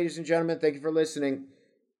 Thank you, ladies and gentlemen. Thank you for listening.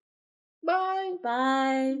 Bye.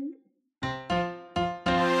 Bye.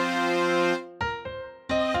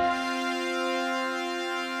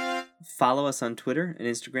 Follow us on Twitter and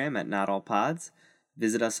Instagram at NotAllPods.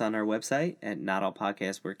 Visit us on our website at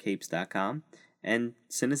notallpodcastwearcapes.com and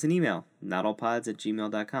send us an email,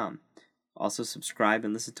 notallpods@gmail.com. Also subscribe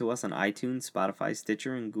and listen to us on iTunes, Spotify,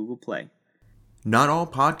 Stitcher, and Google Play. Not All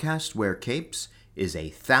Podcasts Wear Capes is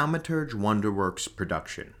a Thaumaturge Wonderworks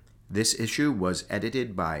production. This issue was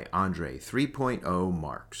edited by Andre 3.0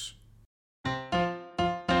 Marks.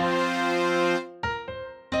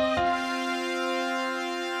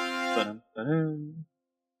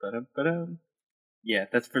 Yeah,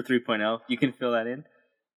 that's for 3.0. You can fill that in.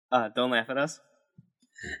 Don't laugh at us.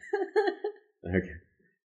 Okay.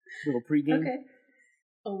 Little pregame. Okay.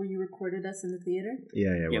 Oh, you recorded us in the theater?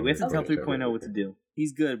 Yeah. Yeah, we have to tell 3.0 what to do.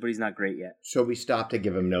 He's good, but he's not great yet. So we stopped to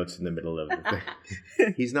give him notes in the middle of the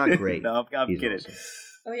thing. He's not great. No, I'm kidding. Awesome.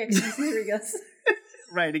 Oh, yeah, because he's hearing us.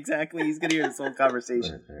 Right, exactly. He's going to hear this whole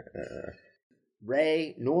conversation.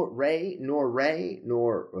 Ray, nor I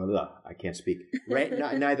can't speak.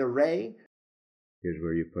 Neither Ray. Here's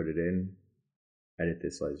where you put it in. Edit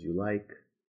this as you like.